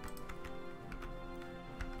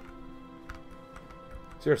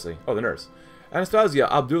 Seriously. Oh, the nurse. Anastasia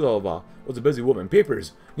Abdulova was a busy woman.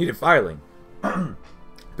 Papers needed filing.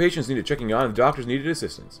 Patients needed checking on, and doctors needed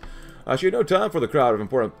assistance. She had no time for the crowd of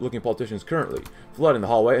important-looking politicians currently flooding the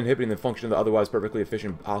hallway, inhibiting the function of the otherwise perfectly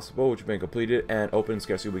efficient hospital, which had been completed and opened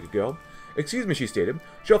scarcely a week ago. "Excuse me," she stated,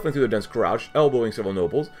 shuffling through the dense crowd, elbowing several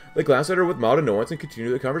nobles. They glanced at her with mild annoyance and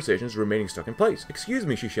continued their conversations, remaining stuck in place. "Excuse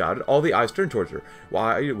me," she shouted, all the eyes turned towards her.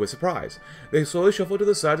 Why, with surprise. They slowly shuffled to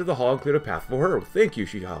the sides of the hall and cleared a path for her. "Thank you,"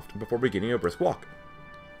 she huffed, before beginning a brisk walk.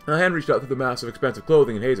 A hand reached out through the mass of expensive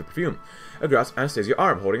clothing and haze of perfume. It grasped Anastasia's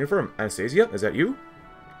arm, holding her firm. "Anastasia, is that you?"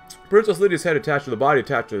 Princess Lydia's head attached to the body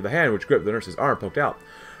attached to the hand which gripped the nurse's arm poked out.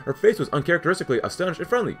 Her face was uncharacteristically astonished and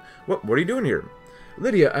friendly. What are you doing here?"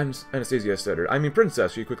 Lydia, Anastasia stuttered. I mean,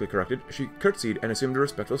 princess, she quickly corrected. She curtsied and assumed a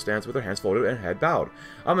respectful stance with her hands folded and head bowed.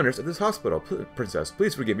 I'm a nurse at this hospital. Princess,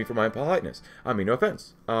 please forgive me for my politeness. I mean no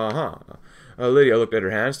offense. Lydia looked at her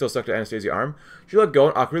hand, still stuck to Anastasia's arm. She let go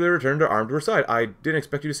and awkwardly returned her arm to her side. I didn't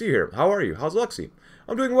expect you to see her. How are you? How's Lexi?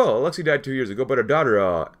 I'm doing well. Lexi died 2 years ago, but her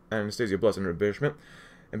daughter, Anastasia blushed in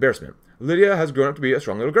embarrassment. Lydia has grown up to be a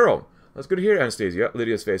strong little girl. That's good to hear, Anastasia.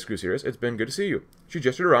 Lydia's face grew serious. It's been good to see you. She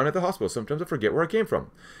gestured around at the hospital. Sometimes I forget where I came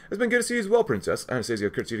from. It's been good to see you as well, Princess. Anastasia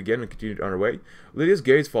curtsied again and continued on her way. Lydia's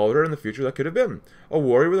gaze followed her in the future that could have been. A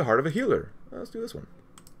warrior with the heart of a healer. Let's do this one.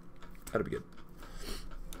 That'll be good.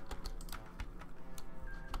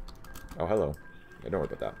 Oh, hello. Yeah, don't worry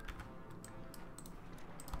about that.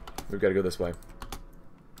 We've got to go this way.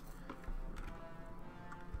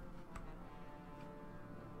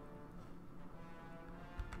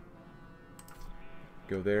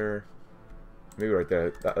 Go there. Maybe right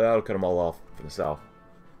there. That'll cut them all off from the south.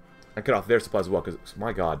 And cut off their supplies as well, because,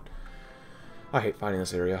 my god. I hate finding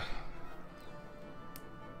this area.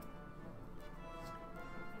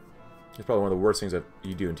 It's probably one of the worst things that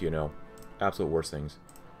you do in TNO. Absolute worst things.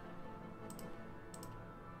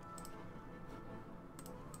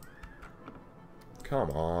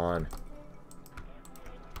 Come on.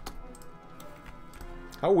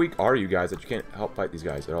 How weak are you guys that you can't help fight these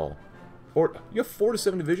guys at all? Or, you have 4 to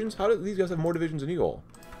 7 divisions? How do these guys have more divisions than you all?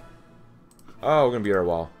 Oh, we're gonna be here a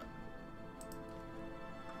while.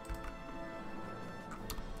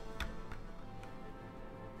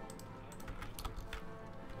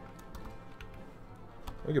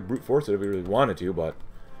 We could brute force it if we really wanted to, but...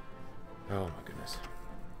 Oh my goodness.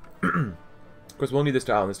 Of course, we'll need this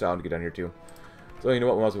tile and this tile to get down here too. So, you know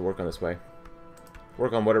what? We might as well work on this way.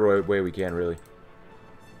 Work on whatever way we can, really.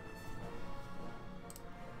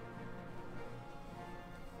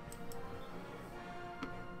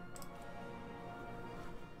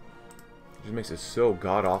 It just makes it so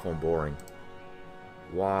god-awful and boring.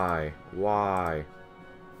 Why? Why?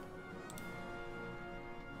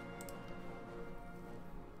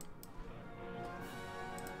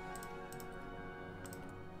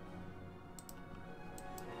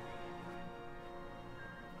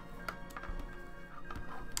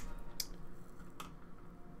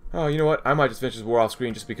 Oh, you know what? I might just finish this war off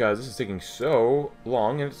screen just because this is taking so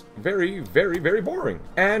long and it's very, very, very boring.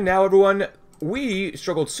 And now, everyone, we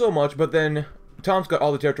struggled so much, but then Tom's got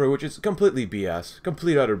all the territory, which is completely BS.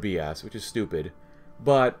 Complete utter BS, which is stupid.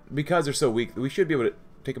 But because they're so weak, we should be able to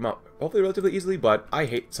take them out hopefully relatively easily, but I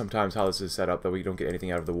hate sometimes how this is set up that we don't get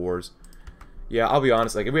anything out of the wars. Yeah, I'll be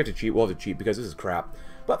honest, like, if we have to cheat, we'll have to cheat because this is crap.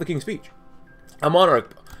 But the King's Speech. A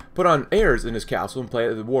monarch put on airs in his castle and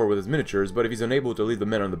play the war with his miniatures, but if he's unable to lead the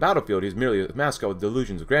men on the battlefield, he's merely a mascot with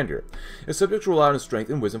delusions of grandeur. His subjects rely on his strength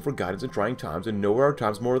and wisdom for guidance in trying times, and nowhere are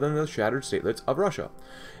times more than the shattered statelets of Russia.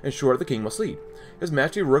 In short, the king must lead. His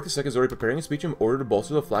Majesty Rurik II is already preparing a speech in order to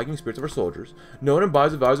bolster the flagging spirits of our soldiers. No one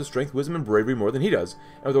imbibes the values of strength, wisdom, and bravery more than he does,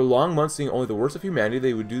 and with their long months seeing only the worst of humanity,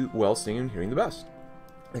 they would do well seeing and hearing the best.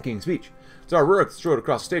 The King's Speech. Tsar Rurik strode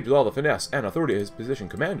across the stage with all the finesse and authority his position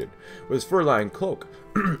commanded. With his fur-lined cloak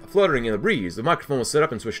fluttering in the breeze, the microphone was set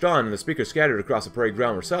up and switched on, and the speakers scattered across the parade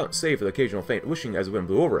ground were silent, save for the occasional faint whooshing as the wind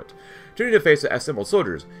blew over it. Turning to face the assembled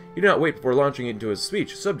soldiers, he did not wait before launching into his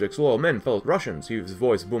speech. Subjects, loyal men, fellow Russians, his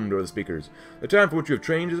voice boomed over the speakers. The time for which you have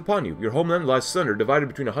trained is upon you. Your homeland lies sundered, divided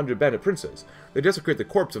between 100 bandit princes. They desecrate the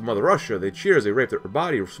corpse of Mother Russia. They cheer as they rape her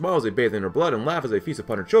body, smile as they bathe in her blood, and laugh as they feast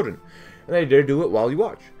upon her children. And they dare do it while you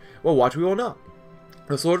watch. Well, watch we will not.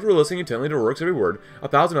 The soldiers were listening intently to Rurik's every word,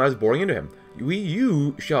 1,000 eyes boring into him.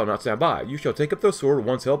 You shall not stand by. You shall take up the sword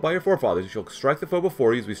once held by your forefathers. You shall strike the foe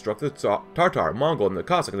before you as we struck the Tartar, Mongol, and the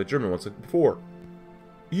Cossack and the German once before.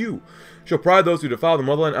 You shall pry those who defile the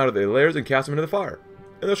motherland out of their lairs and cast them into the fire.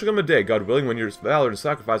 And there shall come a day, God willing, when your valor and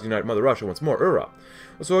sacrifice unite Mother Russia once more. Ura!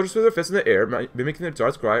 The soldiers threw their fists in the air, mimicking the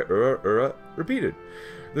Tsar's cry, Ura, Ura, repeated.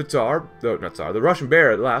 The Russian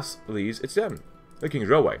bear at last leaves its den. The King's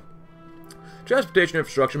Railway. Transportation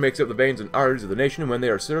infrastructure makes up the veins and arteries of the nation, and when they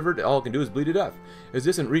are severed, all it can do is bleed to death. Its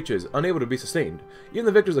distant reaches, unable to be sustained. Even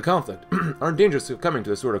the victors of conflict are in danger of succumbing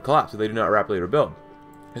to this sort of collapse if they do not rapidly rebuild.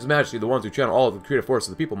 His Majesty, the ones who channel all of the creative force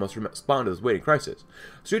of the people, must respond to this waiting crisis.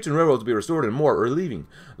 Streets and railroads will be restored and more are leaving.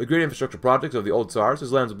 The great infrastructure projects of the old Tsars,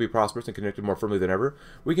 his lands will be prosperous and connected more firmly than ever.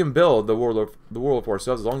 We can build the world for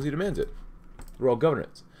ourselves as long as he demands it. Royal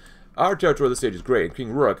governance. Our territory at this stage is great, and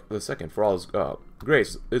King Rurik II, for all his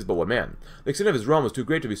grace, is but one man. The extent of his realm was too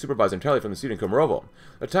great to be supervised entirely from the seat in Kemerovo.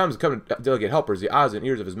 The time has come to delegate helpers, the eyes and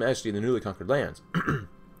ears of his Majesty in the newly conquered lands.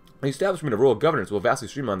 The establishment of royal governance will vastly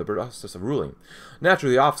streamline the process of ruling.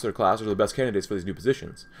 Naturally, the officer class are the best candidates for these new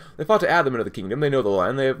positions. They fought to add them into the kingdom, they know the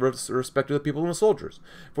land, they have respect to the people and the soldiers.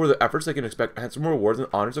 For their efforts, they can expect handsome rewards and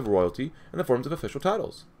honors of royalty in the forms of official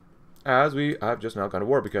titles. As we have just now gone to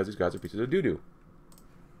war because these guys are pieces of doo-doo.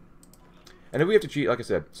 And if we have to cheat, like I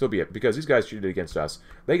said, so be it. Because these guys cheated against us.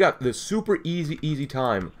 They got the super easy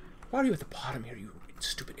time. Why are you at the bottom here, you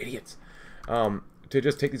stupid idiots? To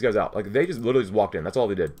just take these guys out. Like, they just literally just walked in. That's all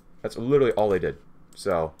they did. That's literally all they did.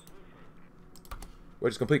 So,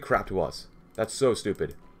 which is complete crap to us. That's so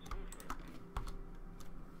stupid.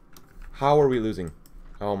 How are we losing?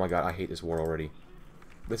 Oh my god, I hate this war already.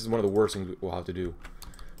 This is one of the worst things we'll have to do.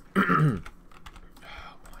 Oh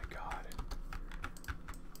my god.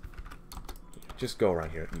 Just go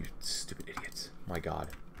around here, you stupid idiots. My god.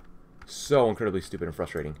 So incredibly stupid and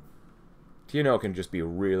frustrating. TNO can just be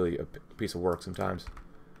really a piece of work sometimes.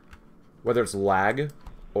 Whether it's lag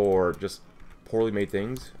or just poorly made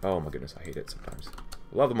things. Oh my goodness, I hate it sometimes.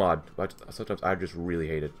 I love the mod, but sometimes I just really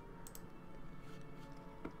hate it.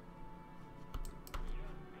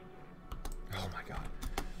 Oh my god.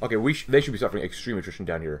 Okay, they should be suffering extreme attrition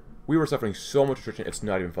down here. We were suffering so much attrition, it's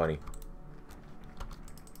not even funny.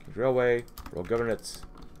 King's Railway, Royal Governance.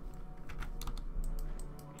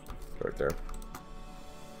 Right there.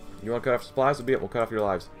 You want to cut off supplies? So be it. We'll cut off your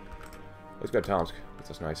lives. Let's go to Tomsk.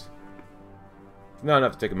 That's nice. Not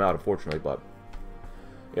enough to take him out, unfortunately, but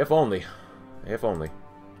if only. If only.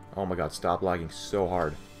 Oh my god, stop lagging so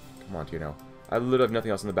hard. Come on, TNO. I literally have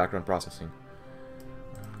nothing else in the background processing.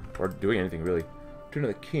 Or doing anything, really. Turn to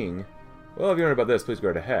the king. Well, if you learn about this, please go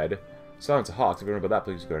right ahead. Silence the Hawks. If you learn about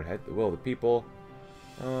that, please go right ahead. The will of the people.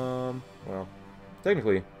 Well,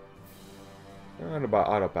 technically, not about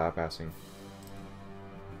auto-bypassing.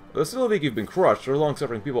 The Silevic have been crushed. Their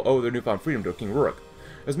long-suffering people owe their newfound freedom to King Rurik.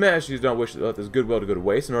 His Majesty does not wish to let this goodwill to go to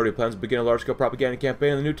waste, and already plans to begin a large-scale propaganda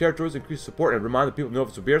campaign in the new territories, increase support, and remind the people of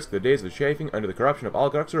Nova Sibirsk that the days of the chafing under the corruption of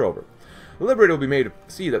oligarchs are over. The liberator will be made to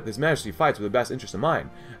see that His Majesty fights with the best interest in mind,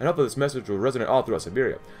 and hope that this message will resonate all throughout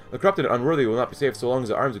Siberia. The corrupted and unworthy will not be safe so long as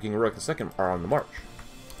the arms of King Rurik II are on the march.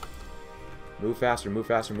 Move faster, move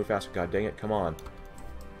faster, move faster. God dang it, come on.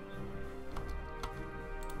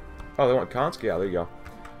 Oh, they want Konsk? Yeah, there you go.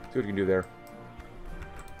 See what you can do there.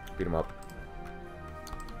 Beat him up.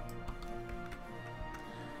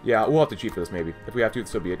 Yeah, we'll have to cheat for this, maybe. If we have to,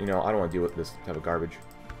 so be it. You know, I don't want to deal with this type of garbage.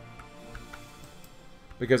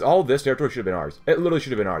 Because all of this territory should have been ours. It literally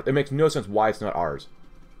should have been ours. It makes no sense why it's not ours.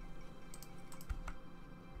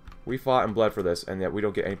 We fought and bled for this, and yet we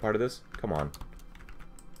don't get any part of this? Come on.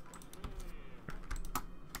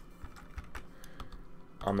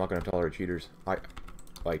 I'm not going to tolerate cheaters. Like,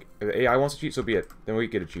 if the AI wants to cheat, so be it. Then we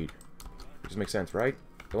get to cheat. It just makes sense, right?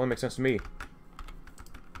 It only makes sense to me.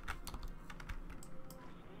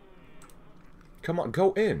 Come on,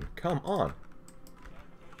 go in. Come on.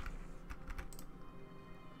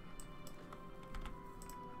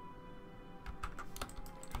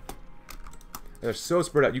 They're so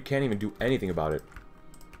spread out, you can't even do anything about it.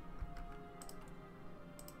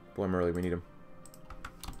 Boy, I'm early. We need him.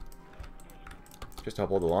 Just to help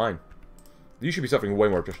hold the line. You should be suffering way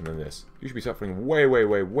more attrition than this. You should be suffering way more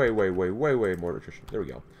attrition. There we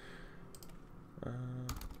go.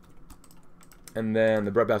 And then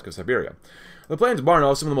the breadbasket of Siberia. The plains of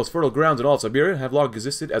Barno, some of the most fertile grounds in all of Siberia, have long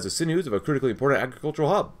existed as the sinews of a critically important agricultural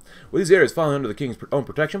hub. With these areas falling under the king's own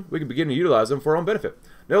protection, we can begin to utilize them for our own benefit.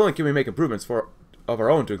 Not only can we make improvements of our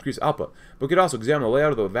own to increase output, but we can also examine the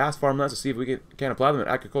layout of the vast farmlands to see if we can apply them in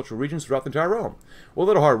agricultural regions throughout the entire realm. With a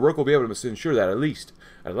little hard work, we'll be able to ensure that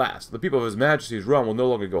at last, the people of His Majesty's realm will no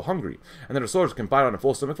longer go hungry, and that our soldiers can fight on a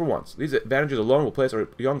full stomach for once. These advantages alone will place our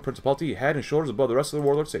young principality head and shoulders above the rest of the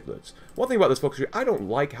warlord statelets. One thing about this focus tree, I don't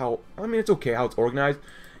like how, I mean, it's okay how it's organized.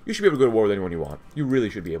 You should be able to go to war with anyone you want. You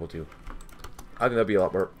really should be able to. I think that'd be a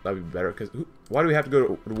lot more, that'd be better, because why do we have to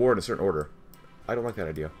go to war in a certain order? I don't like that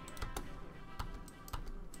idea.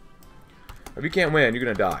 If you can't win, you're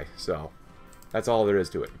gonna die, so that's all there is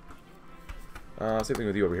to it. Same thing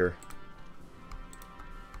with you over here.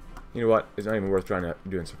 You know what? It's not even worth trying to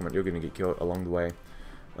do encirclement. You're gonna get killed along the way.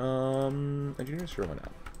 Engineer, sure, why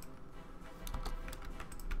not?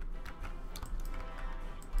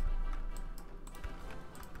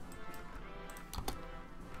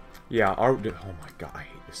 Yeah, oh my god, I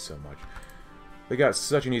hate this so much. They got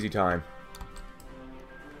such an easy time.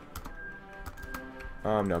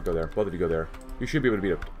 No, go there. Both of you go there. You should be able to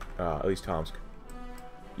beat up, at least Tomsk.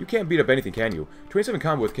 You can't beat up anything, can you? 27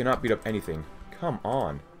 combo with cannot beat up anything. Come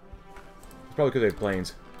on. It's probably because they have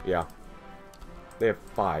planes. Yeah. They have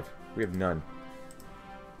 5. We have none.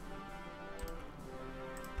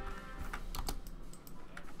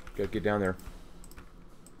 Gotta get down there.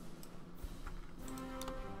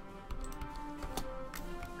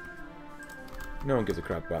 No one gives a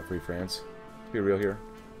crap about Free France. Let's be real here.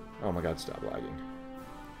 Oh my god, stop lagging.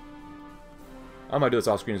 I might do this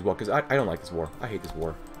off screen as well, because I don't like this war. I hate this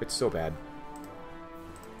war. It's so bad.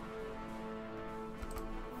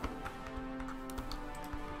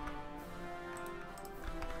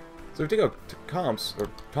 So if we take out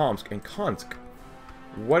Tomsk and Kansk,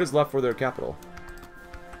 what is left for their capital?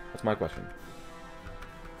 That's my question.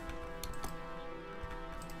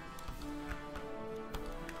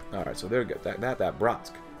 Alright, so there we go. That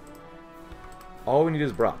Bratsk. All we need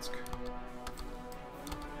is Bratsk.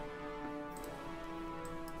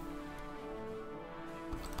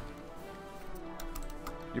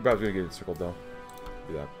 You're probably going to get it circled, though.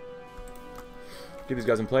 Do that. Get these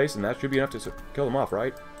guys in place, and that should be enough to kill them off,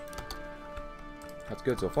 right? That's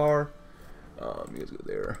good so far. You guys go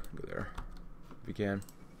there. Go there. If you can.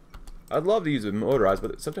 I'd love to use them motorized,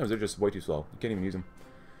 but sometimes they're just way too slow. You can't even use them.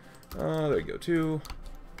 There you go, too.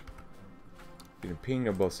 Getting pinged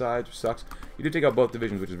on both sides, which sucks. You did take out both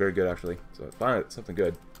divisions, which is very good, actually. So, finally, something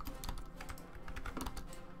good.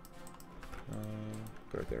 Go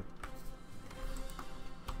right there.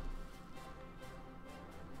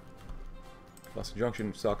 Lost the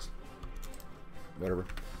junction, sucks. Whatever.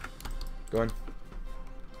 Go in.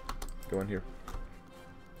 Go in here.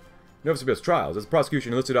 Novosibirsk trials. As the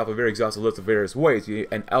prosecution listed off a very exhaustive list of various ways he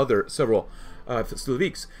and other several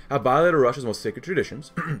Slaviks have violated Russia's most sacred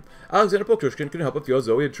traditions, Alexander Pokrushkin couldn't help but feel as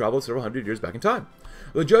though he had traveled several hundred years back in time.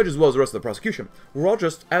 The judge, as well as the rest of the prosecution, were all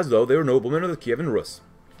just as though they were noblemen of the Kievan Rus.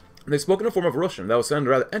 They spoke in a form of Russian that was sounding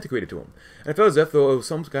rather antiquated to him, and it felt as if it was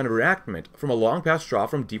some kind of reenactment from a long past straw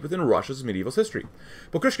from deep within Russia's medieval history.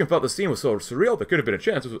 Pokrushkin felt the scene was so surreal there could have been a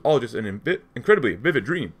chance it was all just an incredibly vivid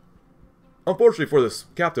dream. Unfortunately for this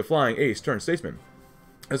captive flying ace turned statesman,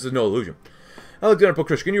 this is no illusion. Alexander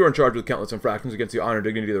Pokrushkin, you are in charge with countless infractions against the honor and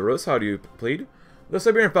dignity of the Rus. How do you plead? The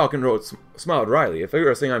Siberian Falcon smiled wryly. If you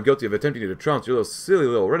are saying I'm guilty of attempting to trounce your silly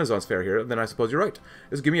little Renaissance fair here, then I suppose you're right.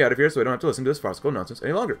 Just get me out of here so I don't have to listen to this farcical nonsense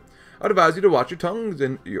any longer. I'd advise you to watch your tongues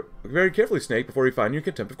and very carefully, Snake, before you find you in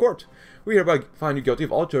contempt of court. We hereby find you guilty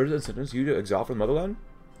of all charges and sentence you to exile from the motherland.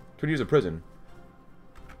 20 years of prison.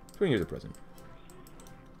 20 years of prison.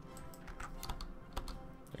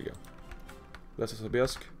 There you go. That's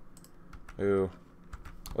Novosibirsk. Ooh.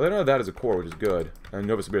 Well, they don't have that as a core, which is good. And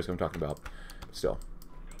Novosibirsk I'm talking about. But still.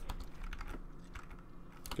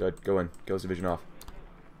 Good. Go in. Kill this division off.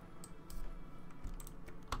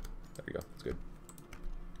 There we go. That's good.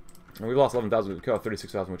 And we lost 11,000. We killed off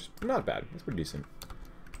 36,000, which is not bad. That's pretty decent.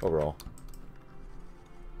 Overall.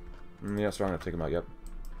 Yeah, strong enough to take him out, yep.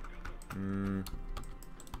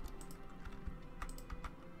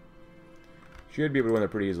 Should be able to win that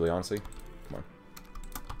pretty easily, honestly. Come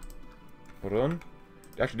on. Run.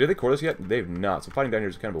 Actually, did they core this yet? They've not. So fighting down here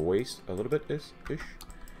is kind of a waste. A little bit-ish.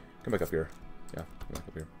 Come back up here. Yeah, come back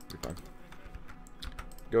up here. You're fine.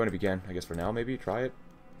 Go in if you can. I guess for now, maybe. Try it.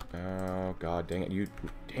 Oh, god dang it. You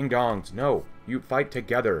ding-dongs. No. You fight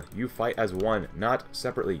together. You fight as one. Not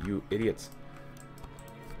separately, you idiots.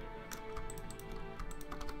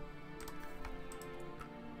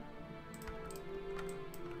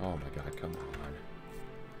 Oh my god, come on.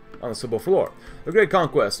 On the civil floor. The great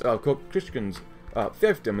conquest of Pokrushkin's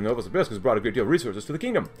fiefdom in Novosibirsk has brought a great deal of resources to the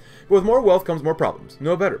kingdom. But with more wealth comes more problems.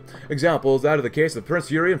 No better. Example is that of the case of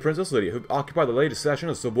Prince Yuriy and Princess Lydia, who occupied the latest session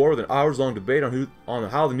of the Sobor with an hours-long debate on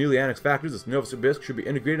how the newly annexed factories of Novosibirsk should be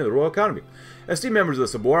integrated into the royal economy. Esteemed members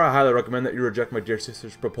of the Sobor, I highly recommend that you reject my dear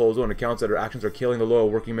sister's proposal on accounts that her actions are killing the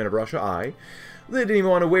loyal working men of Russia. They didn't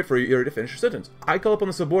even want to wait for Yuriy to finish her sentence. I call upon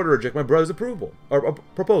the Sobor to reject my brother's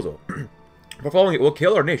proposal. For following it will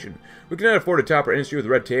kill our nation. We cannot afford to tap our industry with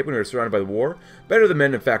red tape when we are surrounded by the war. Better the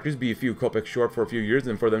men in factories be a few kopecks short for a few years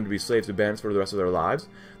than for them to be slaves to bandits for the rest of their lives.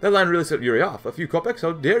 That line really set Yuriy off. A few kopecks?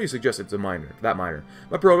 How dare you suggest it's that minor?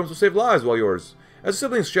 My programs will save lives while yours. As the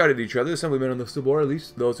siblings shouted at each other, the assemblymen on the Sobor, at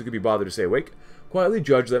least those who could be bothered to stay awake, quietly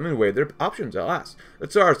judged them and weighed their options at last. The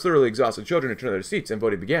Tsar's thoroughly exhausted children returned to their seats, and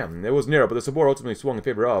voting began. It was narrow, but the Sobor ultimately swung in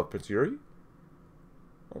favor of Prince Yuriy.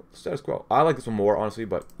 Oh, status quo. I like this one more, honestly,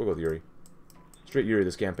 but we'll go with Yuriy. Straight Yuriy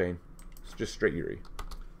this campaign. It's just straight Yuriy.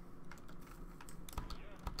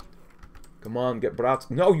 Come on, get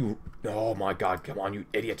Bratsk. No, you... Oh my god, come on, you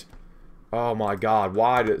idiot. Oh my god,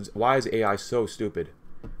 why is AI so stupid?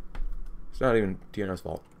 It's not even TNO's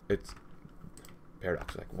fault. It's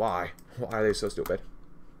Paradox. Like, why? Why are they so stupid?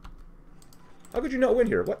 How could you not win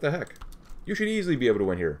here? What the heck? You should easily be able to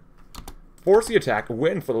win here. Force the attack.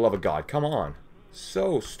 Win, for the love of God. Come on.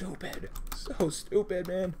 So stupid. So stupid,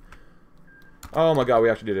 man. Oh my god, we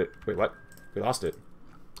actually did it. Wait, what? We lost it.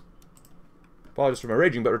 Apologies for my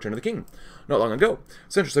raging, but return to the king. Not long ago,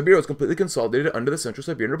 Central Siberia was completely consolidated under the Central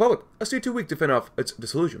Siberian Republic, a state too weak to fend off its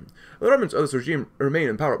dissolution. The remnants of this regime remain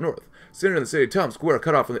in power up north. Centered in the city of Tomsk, where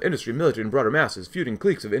cut off from the industry, military, and broader masses, feuding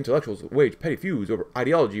cliques of intellectuals wage petty feuds over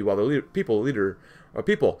ideology while the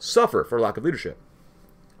people suffer for lack of leadership.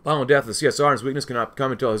 Following death of the CSR, and his weakness cannot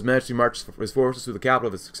come until His Majesty marches his forces through the capital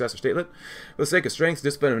of his successor statelet. For the sake of strength,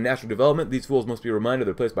 discipline, and national development, these fools must be reminded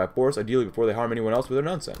they're placed by force, ideally before they harm anyone else with their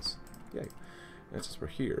nonsense. Yay. That's just we're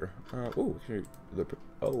here.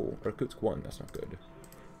 Irkutsk 1. That's not good.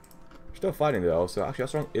 We're still fighting, though, so actually, how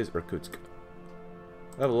strong is Irkutsk?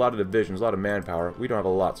 I have a lot of divisions, a lot of manpower. We don't have a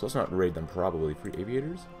lot, so let's not raid them, probably. Free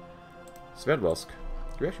aviators? Sverdlovsk.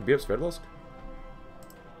 Can we actually beat up Sverdlovsk?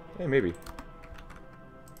 Hey, maybe.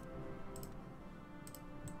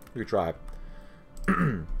 We could try.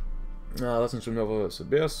 Lessons from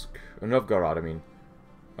Novosibirsk. Or Novgorod, I mean.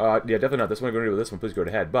 Yeah, definitely not this one. I'm going to do this one. Please go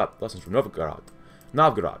ahead. But, lessons from Novgorod.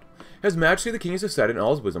 His Majesty the King has decided in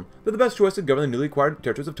all his wisdom that the best choice to govern the newly acquired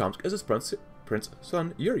territories of Tomsk is his prince's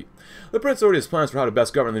son, Yuriy. The prince already has plans for how to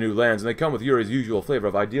best govern the new lands, and they come with Yuriy's usual flavor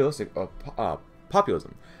of idealistic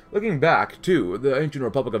populism. Looking back to the ancient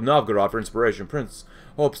Republic of Novgorod for inspiration, Prince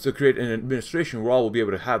hopes to create an administration where all will be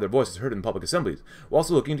able to have their voices heard in public assemblies, while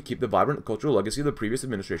also looking to keep the vibrant cultural legacy of the previous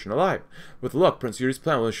administration alive. With luck, Prince Yuriy's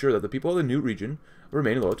plan will ensure that the people of the new region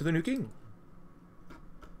remain loyal to the new king.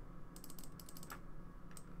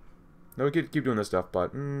 No, we could keep doing this stuff,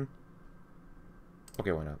 but...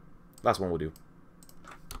 okay, why not? Last one will do.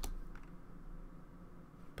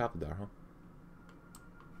 Papladar, huh?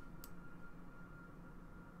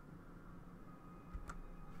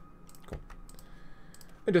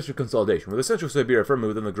 Industrial consolidation. With the Central Siberia firmly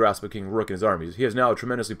within the grasp of King Rurik and his armies, he has now a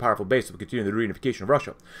tremendously powerful base to continue the reunification of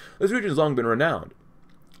Russia. This region has long been renowned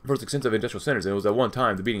for its extensive industrial centers, and it was at one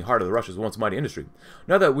time the beating heart of the Russia's once mighty industry.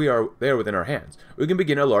 Now that we are there within our hands, we can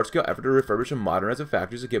begin a large-scale effort to refurbish and modernize the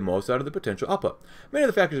factories to get most out of the potential output. Many of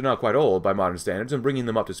the factories are now quite old by modern standards, and bringing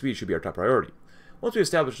them up to speed should be our top priority. Once we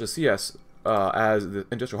establish the CS as the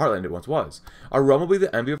industrial heartland it once was, our realm will be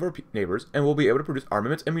the envy of our neighbors, and we'll be able to produce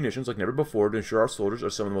armaments and munitions like never before to ensure our soldiers are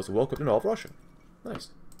some of the most well-equipped in all of Russia. Nice.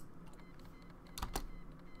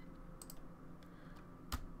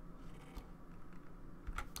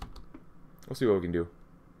 We'll see what we can do.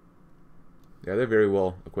 Yeah, they're very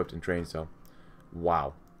well equipped and trained, so.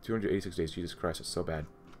 Wow. 286 days. Jesus Christ, that's so bad.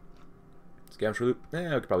 Scam for loot? We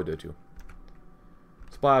could probably do it too.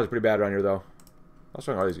 Supplies are pretty bad around here, though. How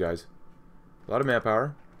strong are these guys? A lot of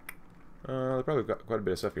manpower. They probably got quite a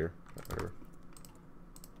bit of stuff here. Whatever.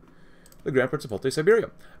 The Grand Principality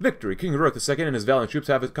Siberia. Victory! King Rurik II and his valiant troops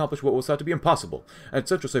have accomplished what was thought to be impossible, and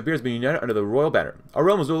Central Siberia has been united under the royal banner. Our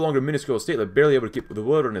realm is no longer a minuscule statelet, barely able to keep the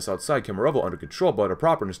wilderness outside Kemerovo under control, but a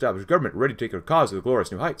proper and established government ready to take our cause to the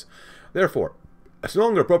glorious new heights. Therefore, it's no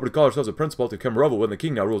longer appropriate to call ourselves a Principality of Kemerovo when the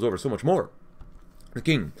king now rules over so much more. The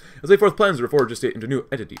king has laid forth plans to reforge the state into a new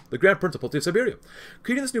entity, the Grand Principality of Siberia.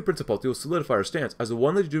 Creating this new principality will solidify our stance as the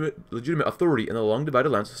one legitimate authority in the long-divided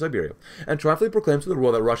lands of Siberia, and triumphantly proclaims to the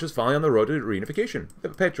world that Russia is finally on the road to reunification. The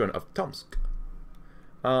patron of Tomsk.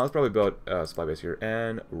 Let's probably build a supply base here,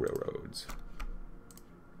 and railroads.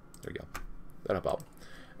 There we go. That'll help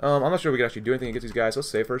out. I'm not sure we can actually do anything against these guys. Let's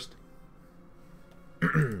save first.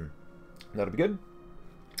 That'll be good.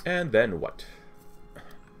 And then what?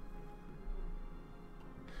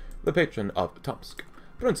 The patron of Tomsk,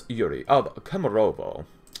 Prince Yuriy of Kemerovo,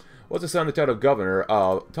 was assigned the title of governor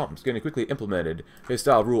of Tomsk, and he quickly implemented his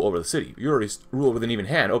style of rule over the city. Yuriy ruled with an even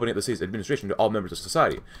hand, opening up the city's administration to all members of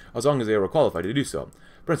society, as long as they were qualified to do so.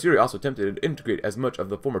 Prince Yuriy also attempted to integrate as much of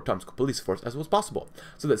the former Tomsk police force as was possible,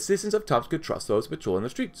 so that citizens of Tomsk could trust those patrolling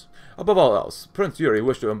the streets. Above all else, Prince Yuriy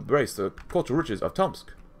wished to embrace the cultural riches of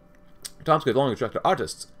Tomsk. Tomsk had long attracted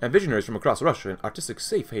artists and visionaries from across Russia, an artistic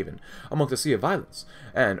safe haven amongst a sea of violence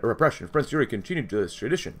and repression. Prince Yuriy continued this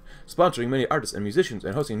tradition, sponsoring many artists and musicians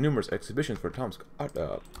and hosting numerous exhibitions for Tomsk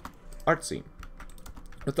art scene.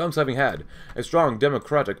 With Tomsk having had a strong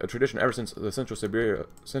democratic tradition ever since the Central Siberian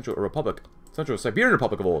Republic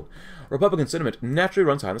of old, Republican sentiment naturally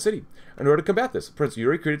runs high in the city. In order to combat this, Prince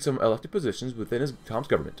Yuriy created some elected positions within his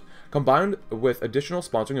Tomsk government. Combined with additional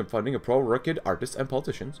sponsoring and funding of pro-Rurik artists and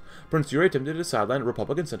politicians, Prince Yuriy attempted to sideline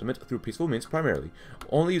Republican sentiment through peaceful means primarily,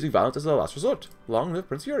 only using violence as a last resort. Long live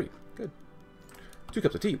Prince Yuriy. Good. 2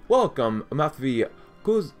 cups of tea. Welcome, Matvey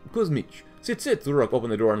Kuzmich. Sit, Rurik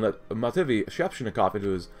opened the door and let Matvey Shapshnikov into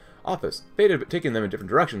his office. Fate had taken them in different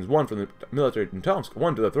directions, one from the military in Tomsk,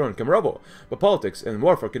 one to the throne in Kemerovo, but politics and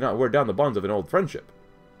warfare could not wear down the bonds of an old friendship.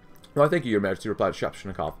 "Well, I thank you, Your Majesty," replied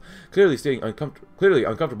Shapshnikov, clearly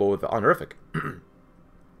uncomfortable with the honorific.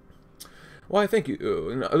 Why, thank you.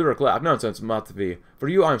 Rurik laughed. Nonsense, Matvey. For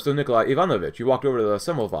you, I am still Nikolai Ivanovich. You walked over to the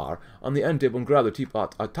samovar on the end table and grabbed the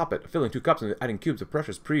teapot atop it, filling 2 cups and adding cubes of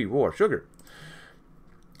precious pre-war sugar.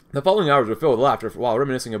 The following hours were filled with laughter while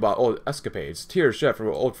reminiscing about old escapades. Tears shed from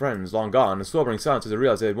old friends long gone, and sobering silence as they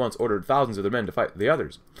realized they had once ordered thousands of their men to fight the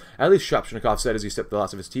others. At least, Shapshnikov said as he sipped the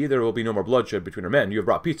last of his tea, there will be no more bloodshed between our men. You have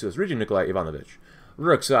brought peace to this region, Nikolai Ivanovich.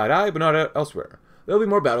 Rurik sighed, aye, but not elsewhere. There will be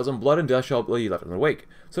more battles, and blood and death shall be left in their wake.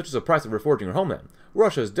 Such is the price of reforging her homeland.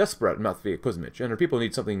 Russia is desperate, Matvey Kuzmich, and her people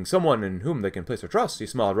need someone in whom they can place their trust. He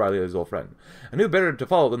smiled wryly at his old friend. And who better to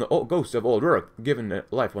follow than the ghost of old Rurik, given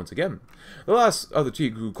life once again? The last of the tea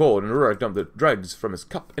grew cold, and Rurik dumped the dregs from his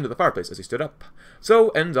cup into the fireplace as he stood up. So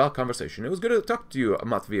ends our conversation. It was good to talk to you,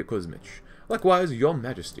 Matvey Kuzmich. Likewise, your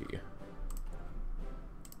majesty.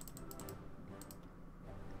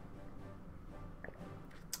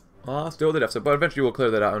 Still the deficit, but eventually we'll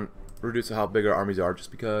clear that out and reduce how big our armies are, just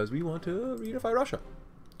because we want to reunify Russia.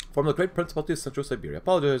 Form the Great Principality of Central Siberia.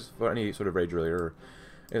 Apologize for any sort of rage earlier or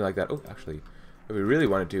anything like that. Oh, actually, if we really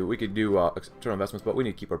wanted to, we could do external investments, but we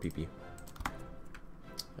need to keep our PP.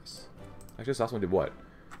 Nice. Actually, this last one did what?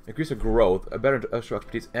 Increase our growth, a better industrial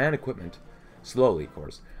expertise, and equipment. Slowly, of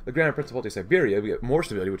course. The Grand Principality of Siberia, we get more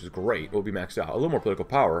stability, which is great. It will be maxed out. A little more political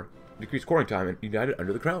power, decreased courting time, and united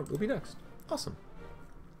under the crown will be next. Awesome.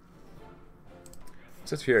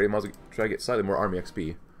 Since here, I might as well try to get slightly more army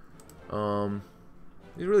XP.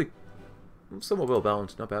 He's really somewhat well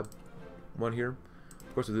balanced, not bad. One here.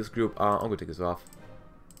 Of course, with this group, I'm going to take this off.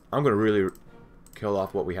 I'm going to really kill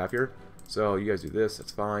off what we have here. So, you guys do this,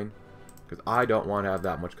 that's fine. Because I don't want to have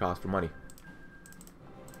that much cost for money.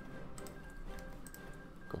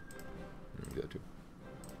 Cool. Do that too.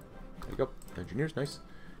 There you go. Engineers, nice.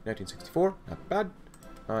 1964, not bad.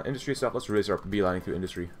 Industry stuff, let's really start beelining through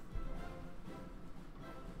industry.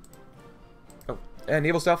 And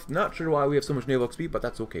naval stuff, not sure why we have so much naval XP, but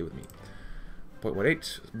that's okay with me.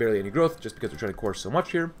 0.18, barely any growth, just because we're trying to course so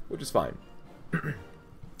much here, which is fine.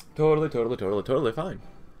 Totally fine.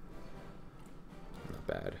 Not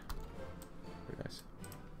bad. Very nice.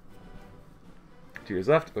 2 years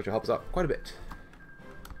left, which will help us out quite a bit.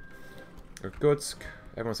 Irkutsk,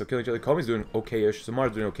 everyone's still killing each other. Komi's doing okay-ish,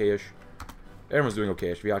 Samar's doing okay-ish. Everyone's doing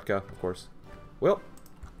okay-ish, Vyatka, of course. Well,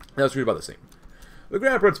 let's read about the same. The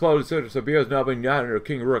Grand Principality of Siberia has now been united under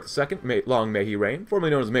King Rurik II, long may he reign,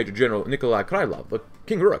 formerly known as Major General Nikolai Krylov. But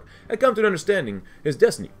King Rurik had come to an understanding his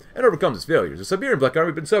destiny and overcome his failures. The Siberian Black Army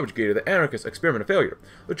had been subjugated, the anarchist experiment of failure.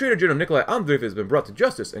 The traitor General Nikolai Andreev has been brought to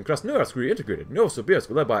justice, and Krasnoyarsk reintegrated. Novosibirsk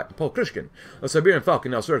led by Paul Krishkin. The Siberian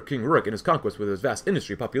Falcon now served King Rurik in his conquest with his vast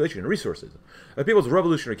industry, population, and resources. The People's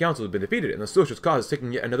Revolutionary Council has been defeated, and the socialist cause is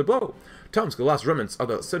taking yet another blow. Tomsk, the last remnants of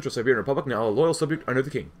the Central Siberian Republic, now a loyal subject under the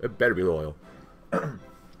king. It better be loyal.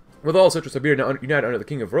 With all Central Siberia now united under the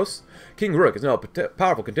King of Rus, King Rurik is now a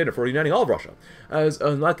powerful contender for uniting all of Russia. As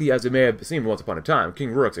unlikely as it may have seemed once upon a time, King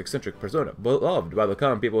Rurik's eccentric persona, beloved by the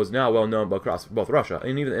common people, is now well known across both Russia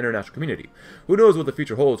and even the international community. Who knows what the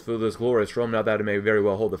future holds for this glorious throne, now that it may very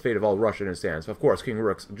well hold the fate of all Russia in its hands. Of course, King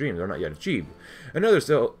Rurik's dreams are not yet achieved.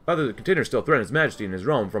 Other contenders still threaten his majesty and his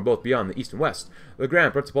realm from both beyond the east and west. The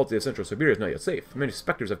Grand Principality of Central Siberia is not yet safe. Many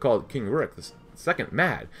specters have called King Rurik the second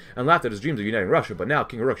mad, and laughed at his dreams of uniting Russia, but now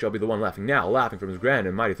King Rurik shall be the one laughing now, laughing from his grand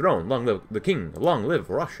and mighty throne. Long live the king, long live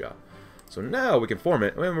Russia. So now we can form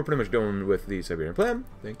it, and we're pretty much done with the Siberian plan.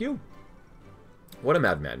 Thank you. What a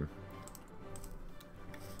madman.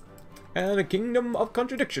 And a kingdom of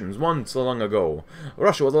contradictions once long ago.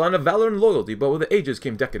 Russia was a land of valor and loyalty, but with the ages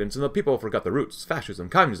came decadence, and the people forgot the roots. Fascism,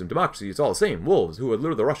 communism, democracy, it's all the same. Wolves who would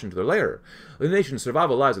lure the Russian to their lair. The nation's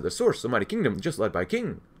survival lies at the source, a mighty kingdom just led by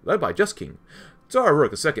just king. Tsar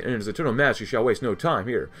Rurik II and his eternal majesty shall waste no time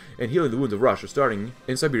here in healing the wounds of Russia, starting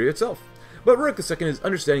in Siberia itself. But Rurik II is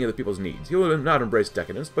understanding of the people's needs. He will not embrace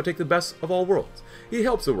decadence, but take the best of all worlds. He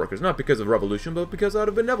helps the workers, not because of revolution, but because out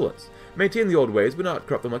of benevolence. Maintain the old ways, but not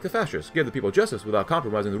corrupt them like the fascists. Give the people justice without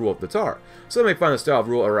compromising the rule of the Tsar. Some may find the style of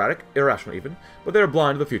rule erratic, irrational even, but they are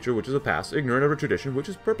blind to the future, which is the past, ignorant of a tradition, which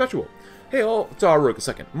is perpetual. Hail, Tsar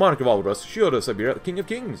Rurik II, monarch of all of us, shield of Siberia, the king of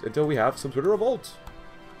kings, until we have some sort of revolt.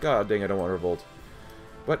 God dang, I don't want to revolt.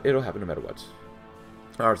 But it'll happen no matter what.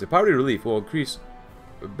 Alright, so poverty relief will increase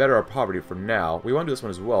better our poverty for now. We want to do this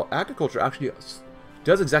one as well. Agriculture actually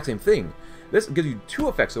does the exact same thing. This gives you 2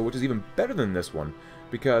 effects though, which is even better than this one.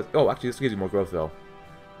 Because, oh, actually this gives you more growth though.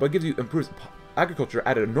 But it gives you improves agriculture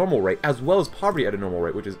at a normal rate, as well as poverty at a normal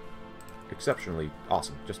rate, which is exceptionally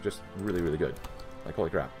awesome. Just really, really good. Like,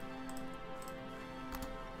 holy crap.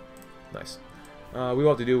 Nice. We will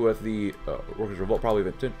have to do with the workers' revolt, probably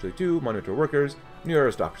potentially too, monumental workers, new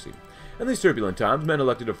aristocracy. In these turbulent times, men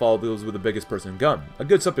elected to follow those with the biggest purse and gun. A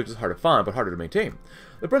good subject is hard to find, but harder to maintain.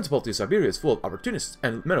 The Principality of Siberia is full of opportunists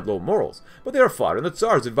and men of low morals, but they are flattered, and the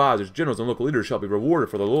Tsar's advisors, generals, and local leaders shall be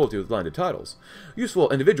rewarded for their loyalty with landed titles.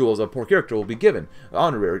 Useful individuals of poor character will be given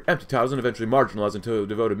honorary, empty titles and eventually marginalized until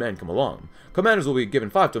devoted men come along. Commanders will be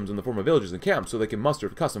given fiefdoms in the form of villages and camps so they can muster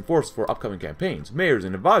custom forces for upcoming campaigns. Mayors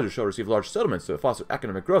and advisors shall receive large settlements to foster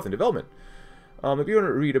economic growth and development. If you want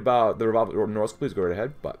to read about the revival of Norse, please go right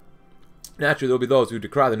ahead, but naturally, there will be those who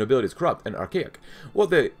decry the nobility as corrupt and archaic. What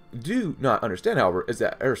they do not understand, however, is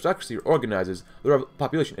that aristocracy organizes the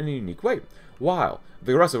population in a unique way. While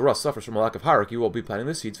the rest of us suffers from a lack of hierarchy, we'll be planting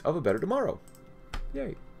the seeds of a better tomorrow.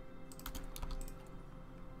 Yay.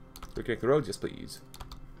 Reconnect the roads? Yes, please.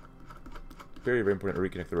 Very, very important to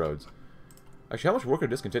reconnect the roads. Actually, how much worker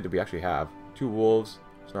discontent do we actually have? 2 wolves.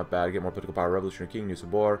 It's not bad. Get more political power. Revolutionary King, New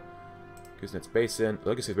Sabor. Kuznets Basin.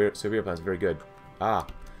 Look at Siberia plan is very good. Ah.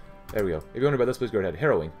 There we go. If you wonder about this, please go ahead.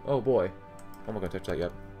 Harrowing. Oh boy. I'm not going to touch that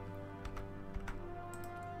yet.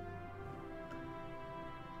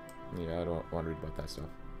 Yeah, I don't want to read about that stuff.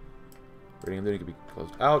 Rating and looting can be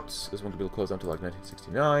closed out. This one can be closed until like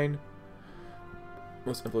 1969.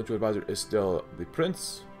 Most influential advisor is still the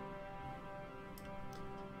Prince.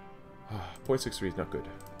 0.63 is not good.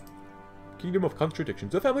 Kingdom of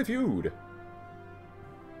Contradictions. A family feud.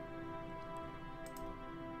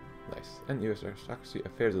 Nice. And U.S. aristocracy,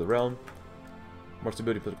 affairs of the realm. More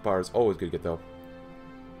stability, political power is always good to get, though.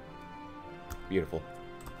 Beautiful.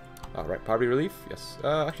 Alright, poverty relief? Yes.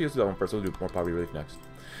 Actually, let's do that one first. We'll do more poverty relief next.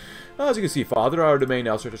 As you can see, Father, our domain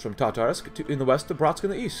now stretches from Tatarsk in the west to Bratsk in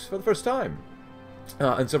the east for the first time.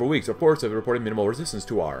 In several weeks, reports have reported minimal resistance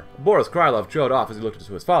to our. Boris Krylov trailed off as he looked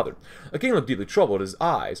into his father. The king looked deeply troubled, his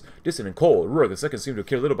eyes distant and cold. Rurik II seemed to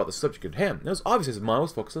care little about the subject at hand. It was obvious his mind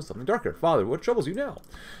was focused on something darker. Father, what troubles you now?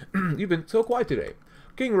 You've been so quiet today.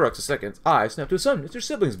 King Rurik II's eyes snapped to his son. It's your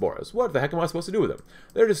siblings, Boris. What the heck am I supposed to do with them?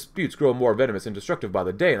 Their disputes grow more venomous and destructive by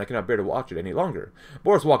the day, and I cannot bear to watch it any longer.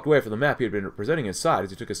 Boris walked away from the map he had been presenting inside as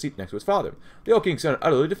he took a seat next to his father. The old king sounded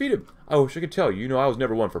utterly defeated. I wish I could tell you. You know I was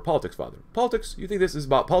never one for politics, Father. Politics? You think this is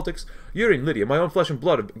about politics? Yuriy and Lydia, my own flesh and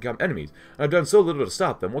blood, have become enemies, and I've done so little to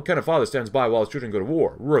stop them. What kind of father stands by while his children go to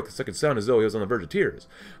war? Rurik II sounded as though he was on the verge of tears.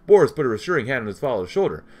 Boris put a reassuring hand on his father's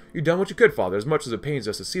shoulder. You've done what you could, Father. As much as it pains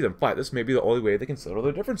us to see them fight, this may be the only way they can settle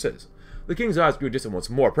their differences. The king's eyes grew distant once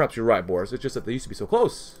more. Perhaps you're right, Boris. It's just that they used to be so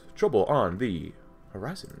close. Trouble on the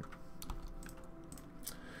horizon.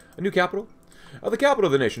 A new capital? The capital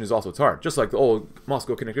of the nation is also Tsar. Just like the old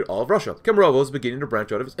Moscow connected all of Russia, Kemerovo is beginning to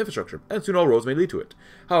branch out of its infrastructure, and soon all roads may lead to it.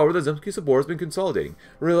 However, the Zemsky Sabor has been consolidating,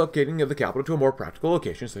 relocating of the capital to a more practical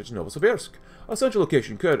location such as Novosibirsk. A central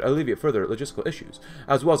location could alleviate further logistical issues,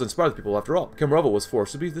 as well as inspire the people after all. Kemerovo was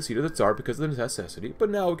forced to be the seat of the Tsar because of the necessity, but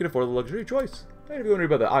now we can afford the luxury choice. And if you want to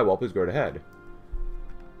read about the eye wall, please go right ahead.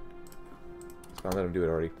 It's fine, let him do it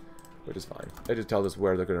already, which is fine. They just tell us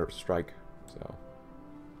where they're going to strike, so...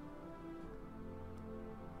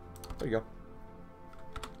 There you go.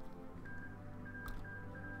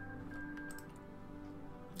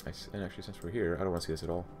 Nice. And actually, since we're here, I don't want to see this at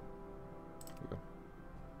all. There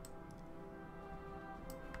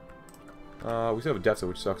we go. We still have a deficit,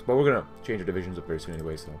 which sucks, but we're going to change our divisions up very soon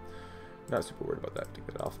anyway, so not super worried about that. Take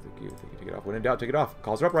that off. Thank you. Thank you. Take it off. When in doubt, take it off.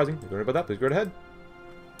 Calls are uprising. If you're worried about that, please go right ahead.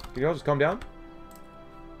 Can you all just calm down?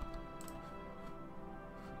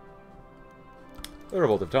 The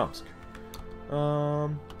Revolt of Tomsk.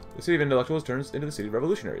 The city of intellectuals turns into the city of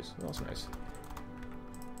revolutionaries. Oh, that's nice.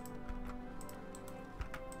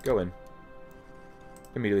 Go in.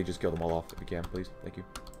 Immediately just kill them all off if you can, please. Thank you.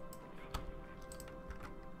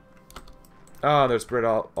 Ah, they're spread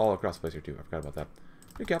all across the place here, too. I forgot about that.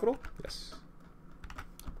 New capital? Yes.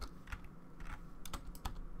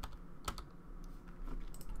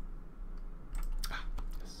 Ah,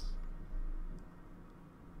 yes.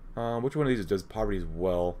 Which one of these does poverty as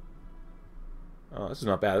well? This is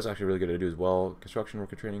not bad. This is actually really good to do as well. Construction,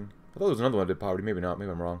 worker training. I thought there was another one that did poverty. Maybe not.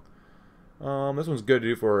 Maybe I'm wrong. This one's good to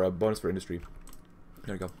do for a bonus for industry.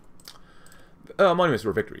 There we go. Monuments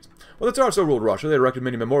for victories. When the Tsar so ruled Russia, they erected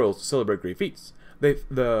many memorials to celebrate great feats.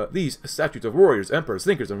 These statues of warriors, emperors,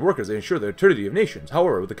 thinkers, and workers, they ensure the eternity of nations.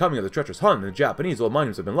 However, with the coming of the treacherous Hun and the Japanese, old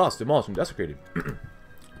monuments have been lost, demolished, and desecrated.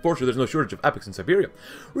 Fortunately, there's no shortage of epics in Siberia.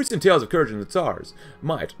 Recent tales of courage in the Tsar's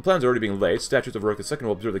might. Plans are already being laid. Statues of Rurik II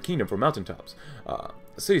will observe the kingdom from mountaintops.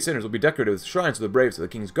 City centers will be decorated with shrines to the braves of the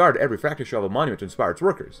king's guard. Every factory shall have a monument to inspire its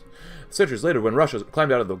workers. Centuries later, when Russia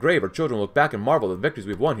climbed out of the grave, our children will look back and marvel at the victories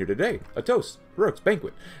we've won here today. A toast. Rurik's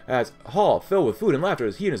banquet. As hall filled with food and laughter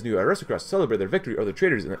as he and his new aristocrats celebrate their victory or the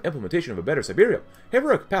traitors in the implementation of a better Siberia. Hey,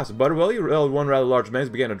 Rurik, pass the butter, will you? One rather large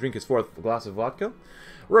man began to drink his fourth glass of vodka.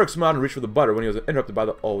 Rurik smiled and reached for the butter when he was interrupted by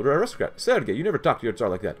the older aristocrat. Sergei, you never talk to your Tsar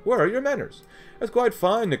like that. Where are your manners? That's quite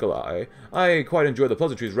fine, Nikolai. I quite enjoy the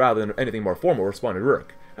pleasantries rather than anything more formal, responded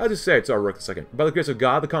Rurik. As you say, Tsar Rurik II. By the grace of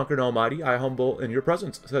God, the Conqueror and Almighty, I humble in your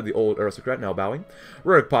presence, said the old aristocrat, now bowing.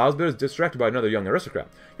 Rurik paused, but was distracted by another young aristocrat.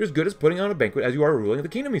 You're as good as putting on a banquet as you are ruling the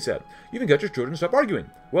kingdom, he said. You even got your children to stop arguing.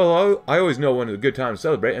 Well, I always know when is a good time to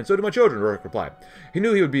celebrate, and so do my children, Rurik replied. He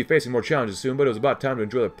knew he would be facing more challenges soon, but it was about time to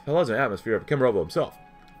enjoy the pleasant atmosphere of Kemerovo himself.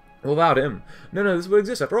 Without him, none of this would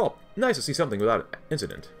exist after all. Nice to see something without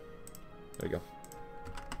incident. There you go.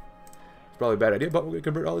 Probably a bad idea, but we're going to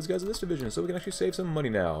convert all these guys to this division, so we can actually save some money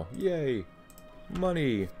now. Yay!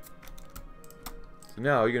 Money! So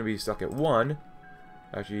now you're going to be stuck at 1.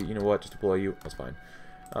 Actually, you know what? Just deploy you. That's fine.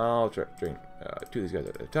 I'll try train 2 of these guys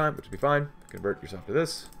at a time, which will be fine. Convert yourself to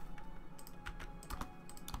this.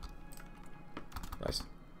 Nice.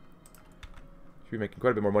 Should be making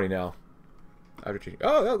quite a bit more money now. After changing.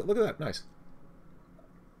 Oh, look at that. Nice.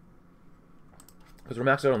 Because we're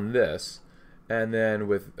maxed out on this. And then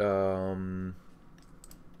with, do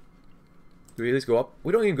we at least go up?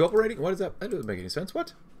 We don't even go up already? What is that? That doesn't make any sense.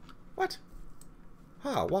 What? What?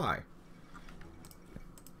 How? Why?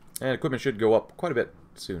 And equipment should go up quite a bit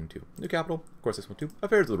soon, too. New capital. Of course, this one, too.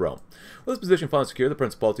 Affairs of the realm. With this position finally secure, the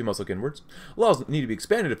principality must look inwards. Laws need to be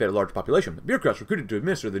expanded to fit a large population. Bureaucrats recruited to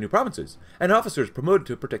administer the new provinces, and officers promoted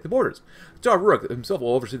to protect the borders. Tsar Rurik himself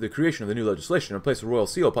will oversee the creation of the new legislation and place a royal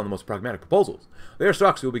seal upon the most pragmatic proposals. The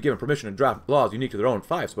aristocracy will be given permission to draft laws unique to their own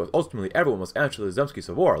fiefs, but ultimately everyone must answer to the Zemsky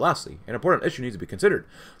of war. Lastly, an important issue needs to be considered.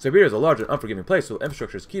 Siberia is a large and unforgiving place, so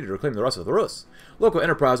infrastructure is key to reclaim the rest of the Rus. Local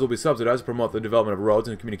enterprise will be subsidized to promote the development of roads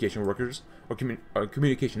and communication workers or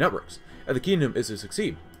communication networks. And the kingdom is to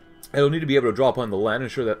succeed. It will need to be able to draw upon the land and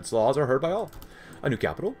ensure that its laws are heard by all. A new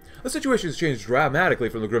capital. The situation has changed dramatically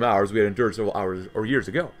from the grim hours we had endured several hours or years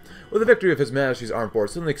ago. With the victory of His Majesty's armed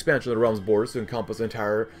forces and the expansion of the realm's borders to encompass the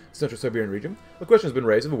entire Central Siberian region, the question has been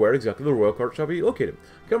raised of where exactly the royal court shall be located.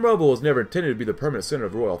 Kemerovo was never intended to be the permanent center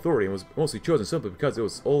of royal authority and was mostly chosen simply because it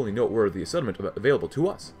was the only noteworthy settlement available to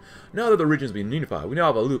us. Now that the region has been unified, we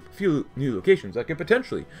now have a few new locations that could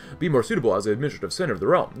potentially be more suitable as the administrative center of the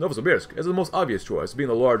realm. Novosibirsk is the most obvious choice, being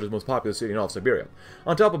the largest, most populous city in all of Siberia.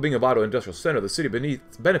 On top of being a vital industrial center, the city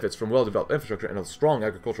benefits from well-developed infrastructure and a strong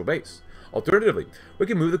agricultural base. Alternatively, we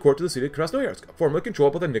can move the court to the city of Krasnoyarsk, formerly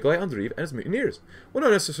controlled by the Nikolai Andreev and his mutineers. While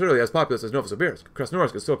not necessarily as populous as Novosibirsk,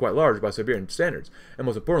 Krasnoyarsk is still quite large by Siberian standards, and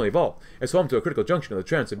most importantly of all, is home to a critical junction of the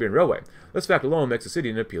Trans-Siberian Railway. This fact alone makes the city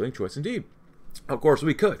an appealing choice indeed. Of course,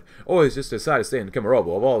 we could always just decide to stay in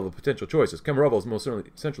Kemerovo. Of all the potential choices, Kemerovo is most certainly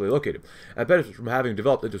centrally located, and benefits from having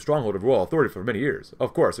developed into a stronghold of royal authority for many years.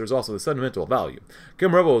 Of course, there's also the sentimental value.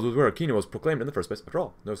 Kemerovo was where a kingdom was proclaimed in the first place. After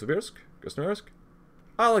all, Novosibirsk, Krasnoyarsk.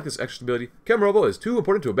 I like this extra stability. Kemerovo is too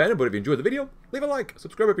important to abandon, but if you enjoyed the video, leave a like,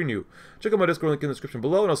 subscribe if you're new. Check out my Discord link in the description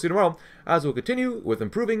below, and I'll see you tomorrow as we'll continue with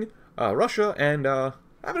improving Russia and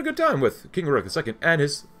having a good time with King Rurik II and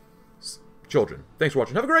his children. Thanks for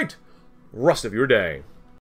watching. Have a great rest of your day.